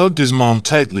 He hugged his mom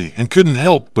tightly and couldn't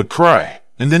help but cry,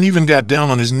 and then even got down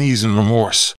on his knees in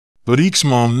remorse. But Eek's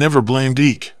mom never blamed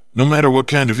Eek. No matter what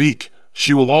kind of Eek,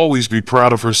 she will always be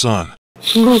proud of her son.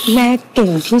 ลูกแม่เก่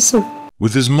งที่สุด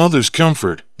With his mother's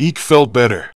comfort, Eek felt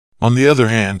better. On the other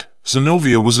hand,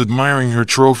 Zenobia was admiring her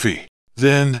trophy.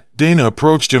 Then, Dana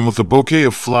approached him with a bouquet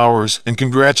of flowers and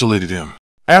congratulated him.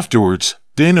 Afterwards,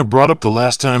 Dana brought up the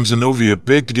last time Zenobia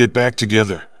begged to get back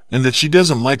together, and that she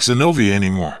doesn't like Zenobia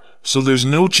anymore, so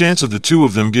there's no chance of the two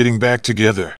of them getting back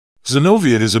together.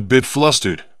 Zenobia is a bit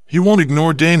flustered. He won't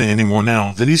ignore Dana anymore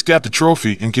now that he's got the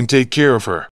trophy and can take care of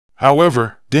her.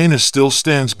 However, Dana still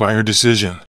stands by her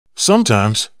decision.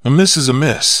 Sometimes, a miss is a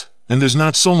miss, and there's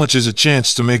not so much as a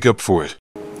chance to make up for it.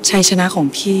 ชัยชนะของ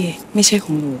พี่ไม่ใช่ข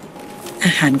องหนูอ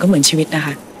าหารก็เหมือนชีวิตนะค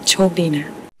ะโชคดีนะ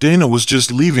Dana was just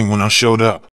leaving when I showed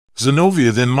up.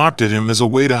 Zenobia then mocked at him as a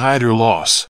way to hide her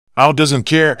loss. Ao doesn't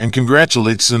care and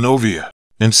congratulates Zenobia.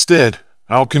 Instead,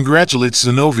 Ao congratulates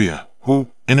Zenobia, who,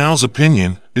 in Ao's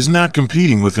opinion, is not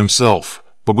competing with himself,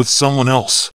 but with someone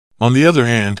else. On the other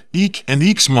hand, Eek and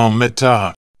Eek's mom met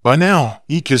Taha. By now,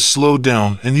 Eek has slowed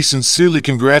down and he sincerely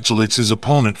congratulates his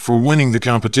opponent for winning the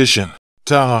competition.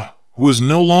 Taha, who is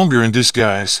no longer in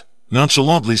disguise,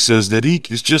 nonchalantly says that Eek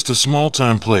is just a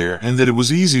small-time player and that it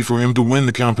was easy for him to win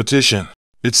the competition.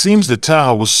 It seems that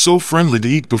Taha was so friendly to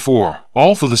Eek before,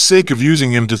 all for the sake of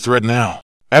using him to threaten Ao.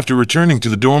 After returning to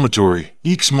the dormitory,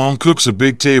 Eek's mom cooks a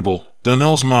big table.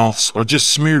 Donnell's mouths are just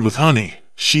smeared with honey.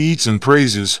 She eats and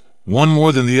praises, one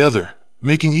more than the other,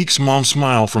 making Eek's mom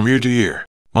smile from ear to ear.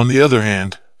 On the other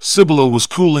hand, Sibylla was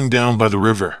cooling down by the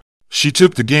river. She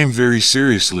took the game very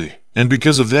seriously, and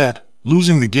because of that,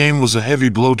 losing the game was a heavy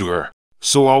blow to her.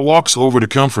 So Ao walks over to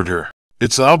comfort her.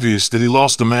 It's obvious that he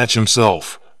lost the match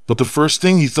himself, but the first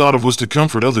thing he thought of was to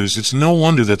comfort others. It's no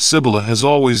wonder that Sibylla has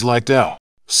always liked Ao.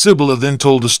 Sibylla then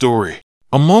told the story.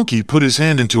 A monkey put his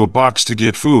hand into a box to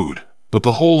get food, but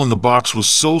the hole in the box was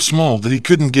so small that he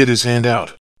couldn't get his hand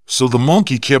out. So the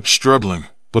monkey kept struggling,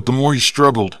 but the more he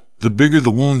struggled, the bigger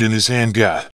the wound in his hand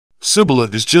got. Sibylla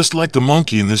is just like the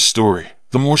monkey in this story.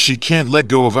 The more she can't let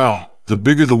go of Ao, the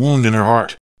bigger the wound in her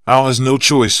heart. Ao has no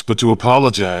choice but to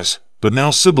apologize, but now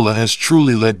Sibylla has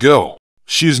truly let go.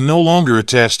 She is no longer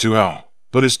attached to Ao,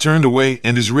 but has turned away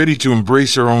and is ready to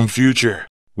embrace her own future.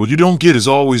 What you don't get is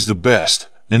always the best,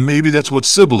 and maybe that's what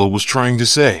Sibylla was trying to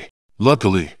say.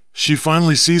 Luckily, she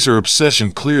finally sees her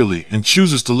obsession clearly and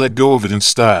chooses to let go of it in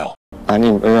style. ป้า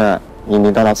นิ่มเอื้อยินดี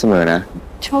ต้อนรับเสมอนะ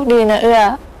โชคดีนะเอื้อ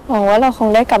หวังว่าเราคง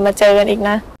ได้กลับมาเจอกันอีก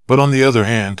นะ But on the other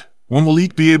hand, when will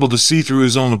Eek be able to see through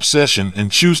his own obsession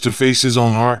and choose to face his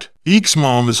own heart? Eek's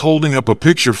mom is holding up a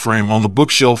picture frame on the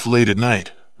bookshelf late at night,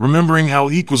 remembering how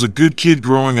Eek was a good kid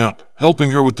growing up,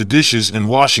 helping her with the dishes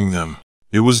and washing them.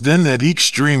 It was then that Eek's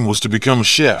dream was to become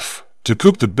a chef, to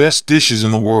cook the best dishes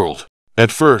in the world.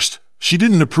 At first, she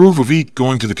didn't approve of Eek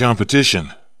going to the competition,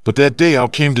 but that day Ao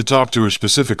came to talk to her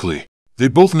specifically. They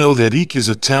both know that Eek is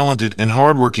a talented and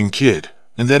hardworking kid,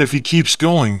 and that if he keeps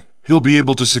going, he'll be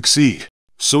able to succeed.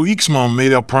 So Eek's mom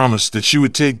made Ao promise that she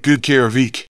would take good care of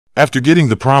Eek. After getting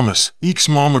the promise, Eek's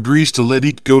mom agrees to let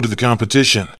Eek go to the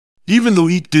competition. Even though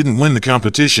Eek didn't win the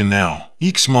competition now,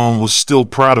 Eek's mom was still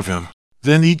proud of him.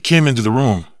 Then Eek came into the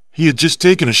room. He had just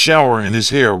taken a shower and his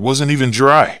hair wasn't even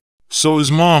dry. So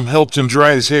his mom helped him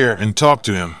dry his hair and talked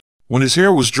to him. When his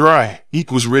hair was dry,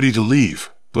 Eek was ready to leave,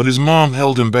 but his mom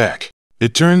held him back.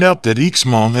 It turned out that Eek's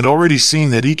mom had already seen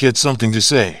that Eek had something to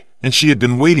say, and she had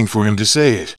been waiting for him to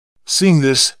say it. Seeing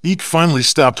this, Eek finally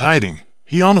stopped hiding.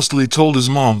 He honestly told his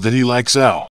mom that he likes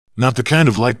Ao. Not the kind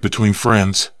of like between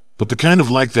friends, but the kind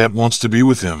of like that wants to be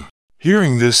with him.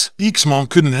 Hearing this, Eek's mom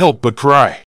couldn't help but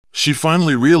cry. She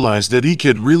finally realized that Eek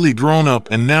had really grown up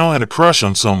and now had a crush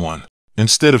on someone.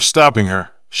 Instead of stopping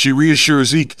her, she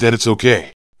reassures Eek that it's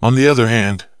okay. On the other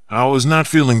hand, Ao is not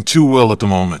feeling too well at the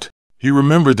moment. He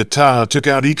remembered that Taha took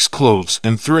out Eek's clothes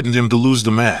and threatened him to lose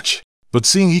the match. But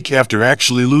seeing Eek after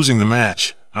actually losing the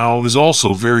match, Ao is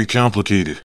also very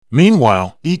complicated.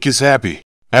 Meanwhile, Eek is happy.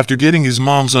 After getting his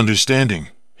mom's understanding,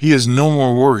 he has no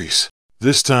more worries.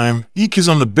 This time, Eek is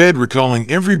on the bed recalling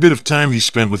every bit of time he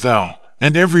spent with Ao,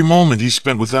 and every moment he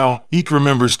spent with Ao, Eek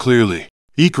remembers clearly.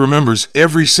 Eek remembers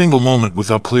every single moment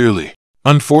with Ao clearly.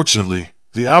 Unfortunately,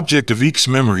 the object of Eek's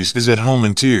memories is at home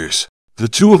in tears. The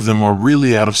two of them are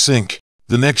really out of sync.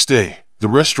 The next day, the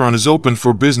restaurant is open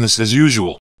for business as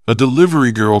usual. A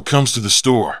delivery girl comes to the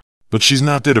store, but she's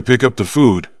not there to pick up the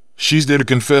food. She's there to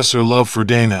confess her love for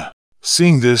Dana.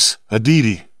 Seeing this,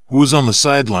 Aditi, who is on the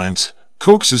sidelines,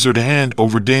 coaxes her to hand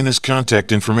over Dana's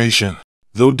contact information.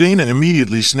 Though Dana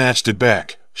immediately snatched it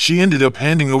back, she ended up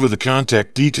handing over the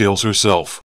contact details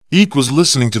herself. Eek was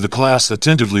listening to the class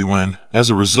attentively when, as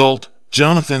a result,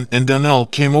 Jonathan and Donnell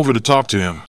came over to talk to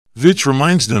him. Vitch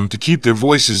reminds them to keep their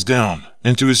voices down,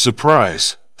 and to his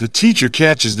surprise, the teacher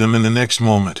catches them in the next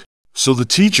moment. So the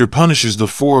teacher punishes the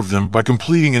four of them by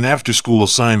completing an after-school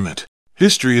assignment.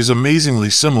 History is amazingly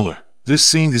similar. This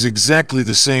scene is exactly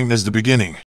the same as the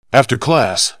beginning. After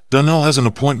class, Donnell has an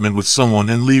appointment with someone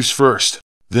and leaves first.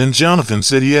 Then Jonathan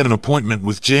said he had an appointment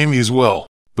with Jamie as well,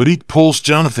 but Eek pulls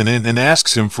Jonathan in and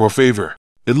asks him for a favor.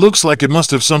 It looks like it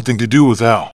must have something to do with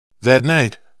Ao. That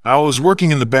night, Ao is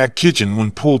working in the back kitchen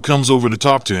when Pool comes over to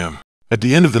talk to him. At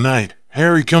the end of the night,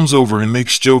 Harry comes over and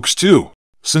makes jokes too.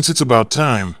 Since it's about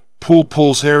time, Pool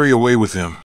pulls Harry away with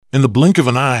him. In the blink of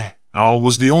an eye, Ao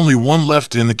was the only one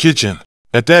left in the kitchen.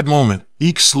 At that moment,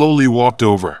 Eek slowly walked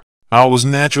over. Ao was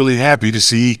naturally happy to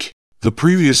see Eek. The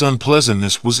previous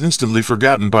unpleasantness was instantly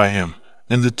forgotten by him,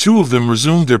 and the two of them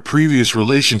resumed their previous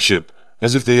relationship,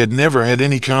 as if they had never had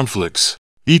any conflicts.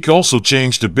 Eek also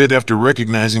changed a bit after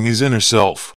recognizing his inner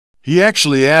self. He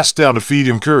actually asked Ao to feed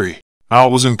him curry. Ao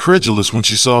was incredulous when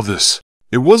she saw this.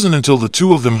 It wasn't until the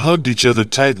two of them hugged each other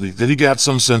tightly that he got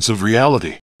some sense of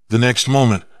reality. The next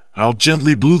moment, Ao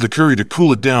gently blew the curry to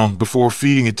cool it down before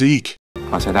feeding it to Eek.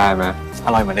 พอใช้ได้ไหมอ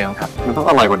ร่อยเหมือนเดิมครับมันต้อง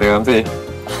อร่อยกว่าเดิมสิ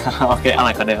โอเคอร่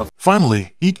อยกว่าเดิม Finally,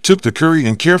 Eek took the curry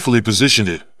and carefully positioned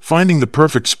it, finding the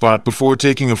perfect spot before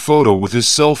taking a photo with his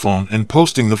cell phone and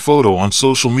posting the photo on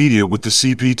social media with the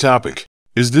CP topic.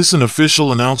 Is this an official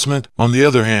announcement? On the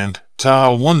other hand, Tao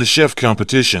won the chef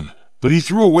competition, but he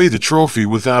threw away the trophy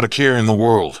without a care in the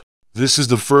world. This is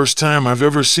the first time I've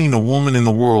ever seen a woman in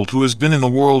the world who has been in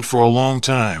the world for a long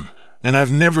time, and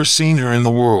I've never seen her in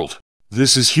the world.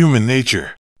 This is human nature.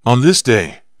 On this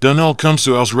day, Donnell comes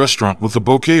to Al's restaurant with a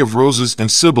bouquet of roses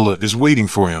and Sibylla is waiting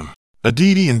for him.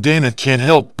 Aditi and Dana can't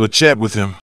help but chat with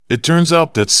him. It turns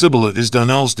out that Sibylla is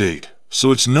Donnell's date,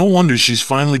 so it's no wonder she's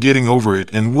finally getting over it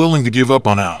and willing to give up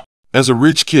on Al. As a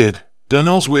rich kid,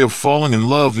 Donnell's way of falling in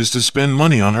love is to spend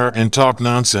money on her and talk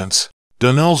nonsense.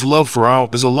 Donnell's love for Al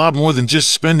is a lot more than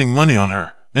just spending money on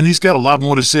her, and he's got a lot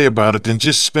more to say about it than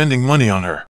just spending money on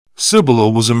her. Sibylla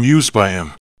was amused by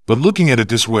him. But looking at it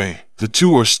this way, the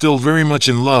two are still very much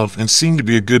in love and seem to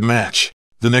be a good match.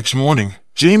 The next morning,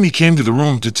 Jamie came to the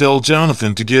room to tell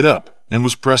Jonathan to get up, and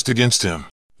was pressed against him.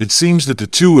 It seems that the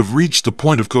two have reached the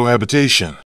point of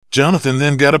cohabitation. Jonathan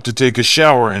then got up to take a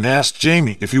shower and asked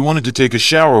Jamie if he wanted to take a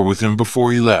shower with him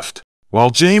before he left. While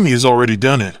Jamie has already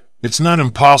done it, it's not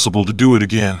impossible to do it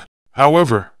again.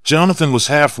 However, Jonathan was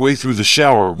halfway through the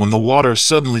shower when the water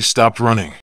suddenly stopped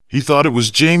running. He thought it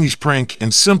was Jamie's prank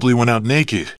and simply went out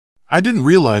naked. I didn't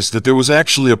realize that there was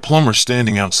actually a plumber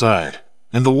standing outside,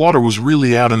 and the water was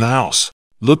really out in the house.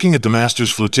 Looking at the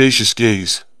master's flirtatious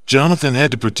gaze, Jonathan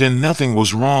had to pretend nothing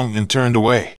was wrong and turned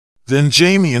away. Then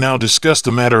Jamie and Al discussed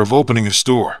the matter of opening a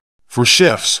store. For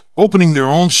chefs, opening their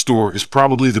own store is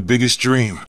probably the biggest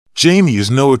dream. Jamie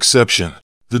is no exception.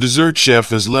 The dessert chef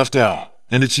has left Al,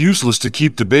 and it's useless to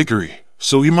keep the bakery,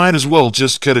 so he might as well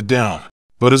just cut it down.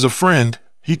 But as a friend,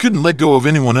 he couldn't let go of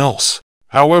anyone else.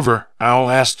 However, Al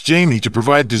asked Jamie to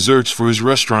provide desserts for his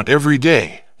restaurant every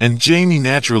day, and Jamie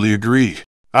naturally agreed.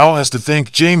 Al has to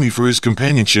thank Jamie for his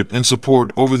companionship and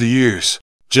support over the years.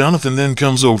 Jonathan then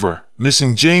comes over,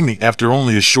 missing Jamie after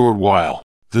only a short while.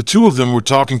 The two of them were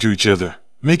talking to each other,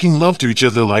 making love to each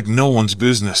other like no one's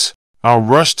business. Al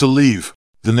rushed to leave.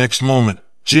 The next moment,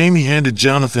 Jamie handed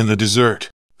Jonathan a dessert.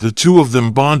 The two of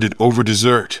them bonded over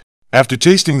dessert. After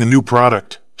tasting the new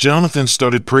product, Jonathan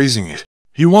started praising it.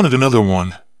 He wanted another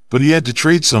one, but he had to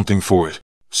trade something for it.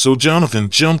 So Jonathan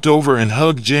jumped over and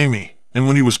hugged Jamie, and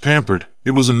when he was pampered,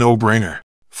 it was a no-brainer.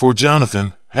 For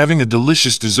Jonathan, having a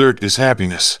delicious dessert is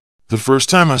happiness. The first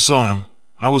time I saw him,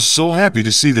 I was so happy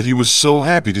to see that he was so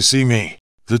happy to see me.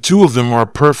 The two of them are a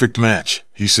perfect match,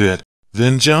 he said.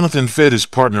 Then Jonathan fed his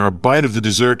partner a bite of the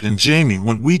dessert and Jamie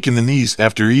went weak in the knees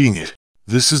after eating it.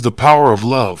 This is the power of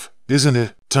love, isn't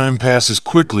it? Time passes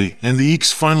quickly and the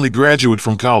Eeks finally graduate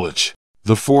from college.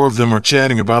 The four of them are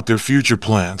chatting about their future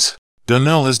plans.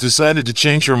 Donnell has decided to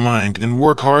change her mind and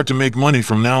work hard to make money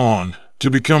from now on,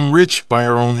 to become rich by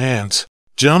her own hands.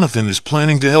 Jonathan is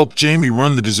planning to help Jamie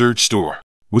run the dessert store.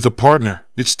 With a partner,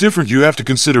 it's different. You have to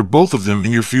consider both of them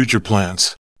in your future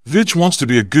plans. Vitch wants to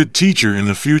be a good teacher in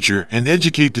the future and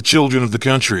educate the children of the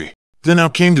country. Then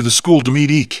Al came to the school to meet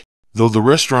Eek. Though the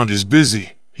restaurant is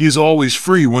busy, he is always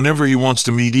free whenever he wants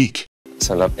to meet Eek. ส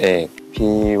ำหรับเอก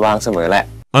พี่ว่างเสมอแหละ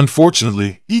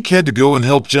Unfortunately, Eek had to go and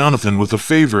help Jonathan with a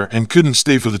favor and couldn't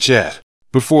stay for the chat.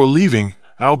 Before leaving,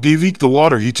 Al gave Eek the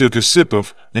water he took a sip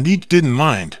of, and Eek didn't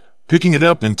mind, picking it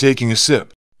up and taking a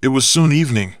sip. It was soon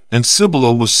evening, and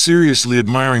Sibylla was seriously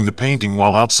admiring the painting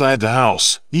while outside the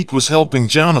house. Eek was helping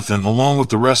Jonathan along with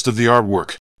the rest of the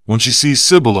artwork. When she sees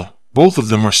Sibylla, both of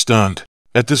them are stunned.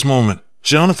 At this moment,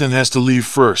 Jonathan has to leave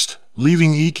first,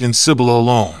 leaving Eek and Sibylla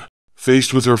alone.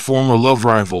 Faced with her former love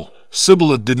rival,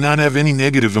 Sibylla did not have any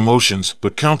negative emotions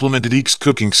but complimented Eek's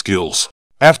cooking skills.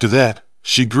 After that,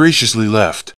 she graciously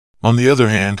left. On the other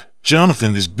hand,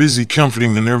 Jonathan is busy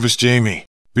comforting the nervous Jamie.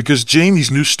 Because Jamie's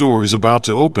new store is about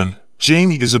to open,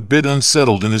 Jamie is a bit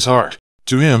unsettled in his heart.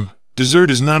 To him,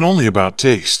 dessert is not only about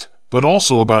taste, but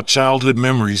also about childhood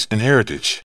memories and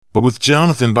heritage. But with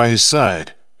Jonathan by his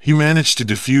side, he managed to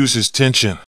diffuse his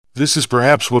tension. This is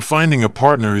perhaps what finding a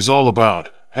partner is all about.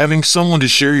 Having someone to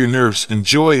share your nerves and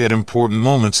joy at important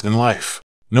moments in life.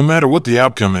 No matter what the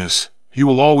outcome is, he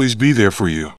will always be there for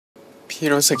you. พี่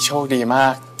รู้สึกโชคดีมา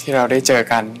กที่เราได้เจอ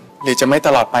กันหรือจะไม่ต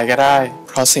ลอดไปก็ได้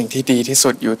เพราะสิ่งที่ดีที่สุ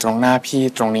ดอยู่ตรงหน้าพี่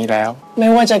ตรงนี้แล้วไม่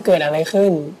ว่าจะเกิดอะไรขึ้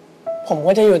น ผม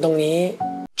ก็จะอยู่ตรงนี้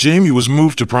Jamie was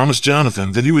moved to promise Jonathan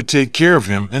that he would take care of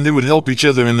him and they would help each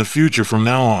other in the future from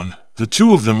now on. The two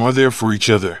of them are there for each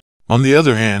other. On the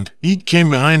other hand, Eek came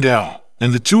behind Al,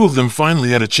 and the two of them finally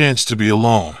had a chance to be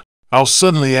alone. Al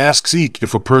suddenly asks Eek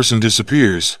if a person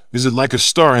disappears, is it like a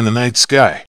star in the night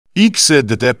sky? Eek said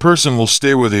that that person will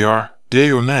stay where they are, day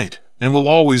or night, and will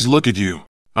always look at you.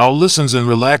 Al listens and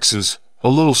relaxes, a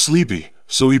little sleepy,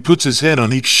 so he puts his head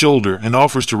on Eek's shoulder and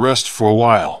offers to rest for a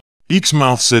while. Eek's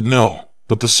mouth said no,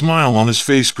 but the smile on his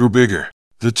face grew bigger.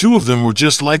 The two of them were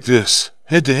just like this,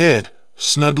 head to head,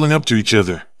 snuggling up to each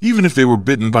other, even if they were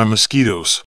bitten by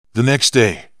mosquitoes. The next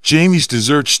day, Jamie's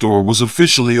dessert store was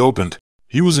officially opened.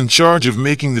 He was in charge of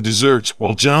making the desserts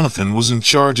while Jonathan was in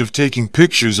charge of taking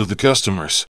pictures of the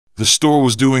customers. The store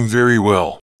was doing very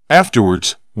well.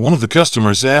 Afterwards, one of the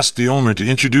customers asked the owner to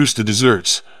introduce the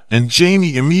desserts, and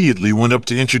Jamie immediately went up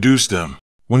to introduce them.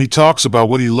 When he talks about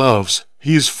what he loves,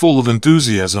 he is full of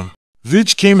enthusiasm.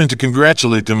 Vich came in to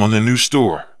congratulate them on their new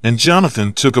store, and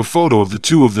Jonathan took a photo of the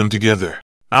two of them together.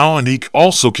 Al and Eek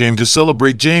also came to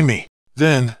celebrate Jamie.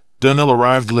 Then, Donnell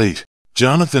arrived late.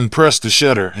 Jonathan pressed the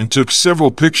shutter and took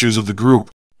several pictures of the group.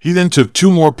 He then took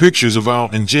 2 more pictures of Al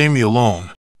and Jamie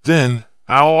alone. Then,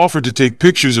 Al offered to take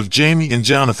pictures of Jamie and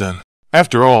Jonathan.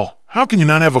 After all, how can you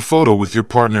not have a photo with your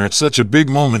partner at such a big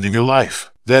moment in your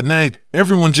life? That night,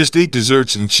 everyone just ate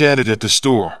desserts and chatted at the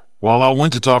store, while Al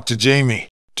went to talk to Jamie.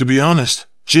 To be honest,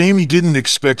 Jamie didn't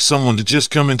expect someone to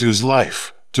just come into his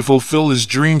life, to fulfill his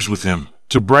dreams with him,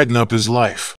 to brighten up his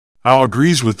life. Al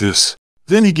agrees with this.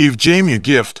 Then he gave Jamie a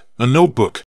gift, a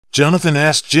notebook. Jonathan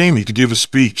asked Jamie to give a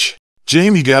speech.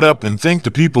 Jamie got up and thanked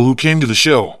the people who came to the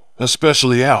show,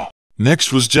 especially Al.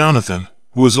 Next was Jonathan,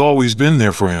 who has always been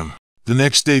there for him. The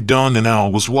next day dawned and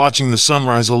Al was watching the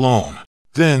sunrise alone.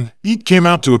 Then, Eek came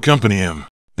out to accompany him.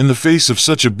 In the face of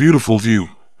such a beautiful view,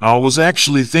 Al was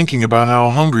actually thinking about how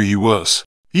hungry he was.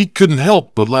 Eek couldn't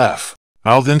help but laugh.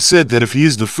 Al then said that if he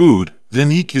is the food,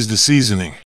 then Eek is the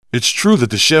seasoning. It's true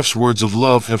that the chef's words of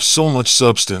love have so much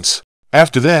substance.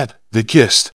 After that, they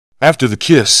kissed. After the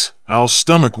kiss, Al's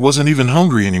stomach wasn't even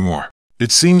hungry anymore.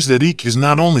 It seems that Eek is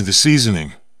not only the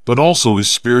seasoning, but also his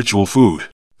spiritual food.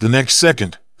 The next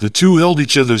second, the two held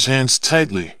each other's hands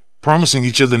tightly, promising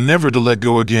each other never to let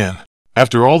go again.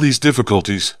 After all these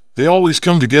difficulties, they always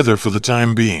come together for the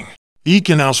time being. Eek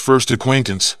and Al's first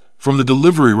acquaintance, from the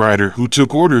delivery rider who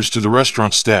took orders to the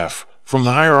restaurant staff, from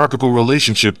the hierarchical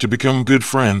relationship to become good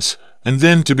friends, and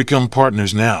then to become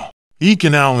partners now. Eek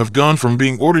and Al have gone from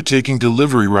being order-taking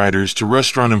delivery riders to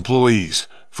restaurant employees,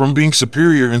 from being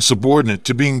superior and subordinate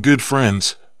to being good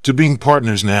friends, to being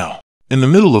partners now. In the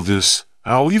middle of this,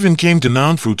 Al even came to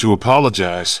Nanfu to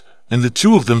apologize, and the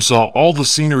two of them saw all the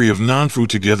scenery of Nanfu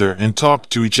together and talked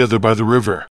to each other by the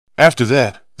river. After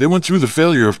that, they went through the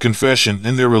failure of confession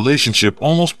and their relationship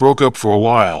almost broke up for a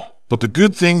while. But the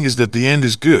good thing is that the end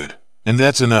is good, and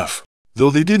that's enough. Though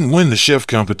they didn't win the chef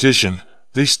competition,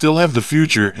 they still have the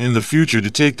future in the future to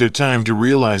take their time to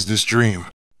realize this dream.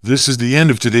 This is the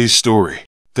end of today's story.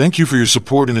 Thank you for your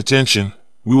support and attention.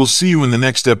 We will see you in the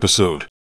next episode.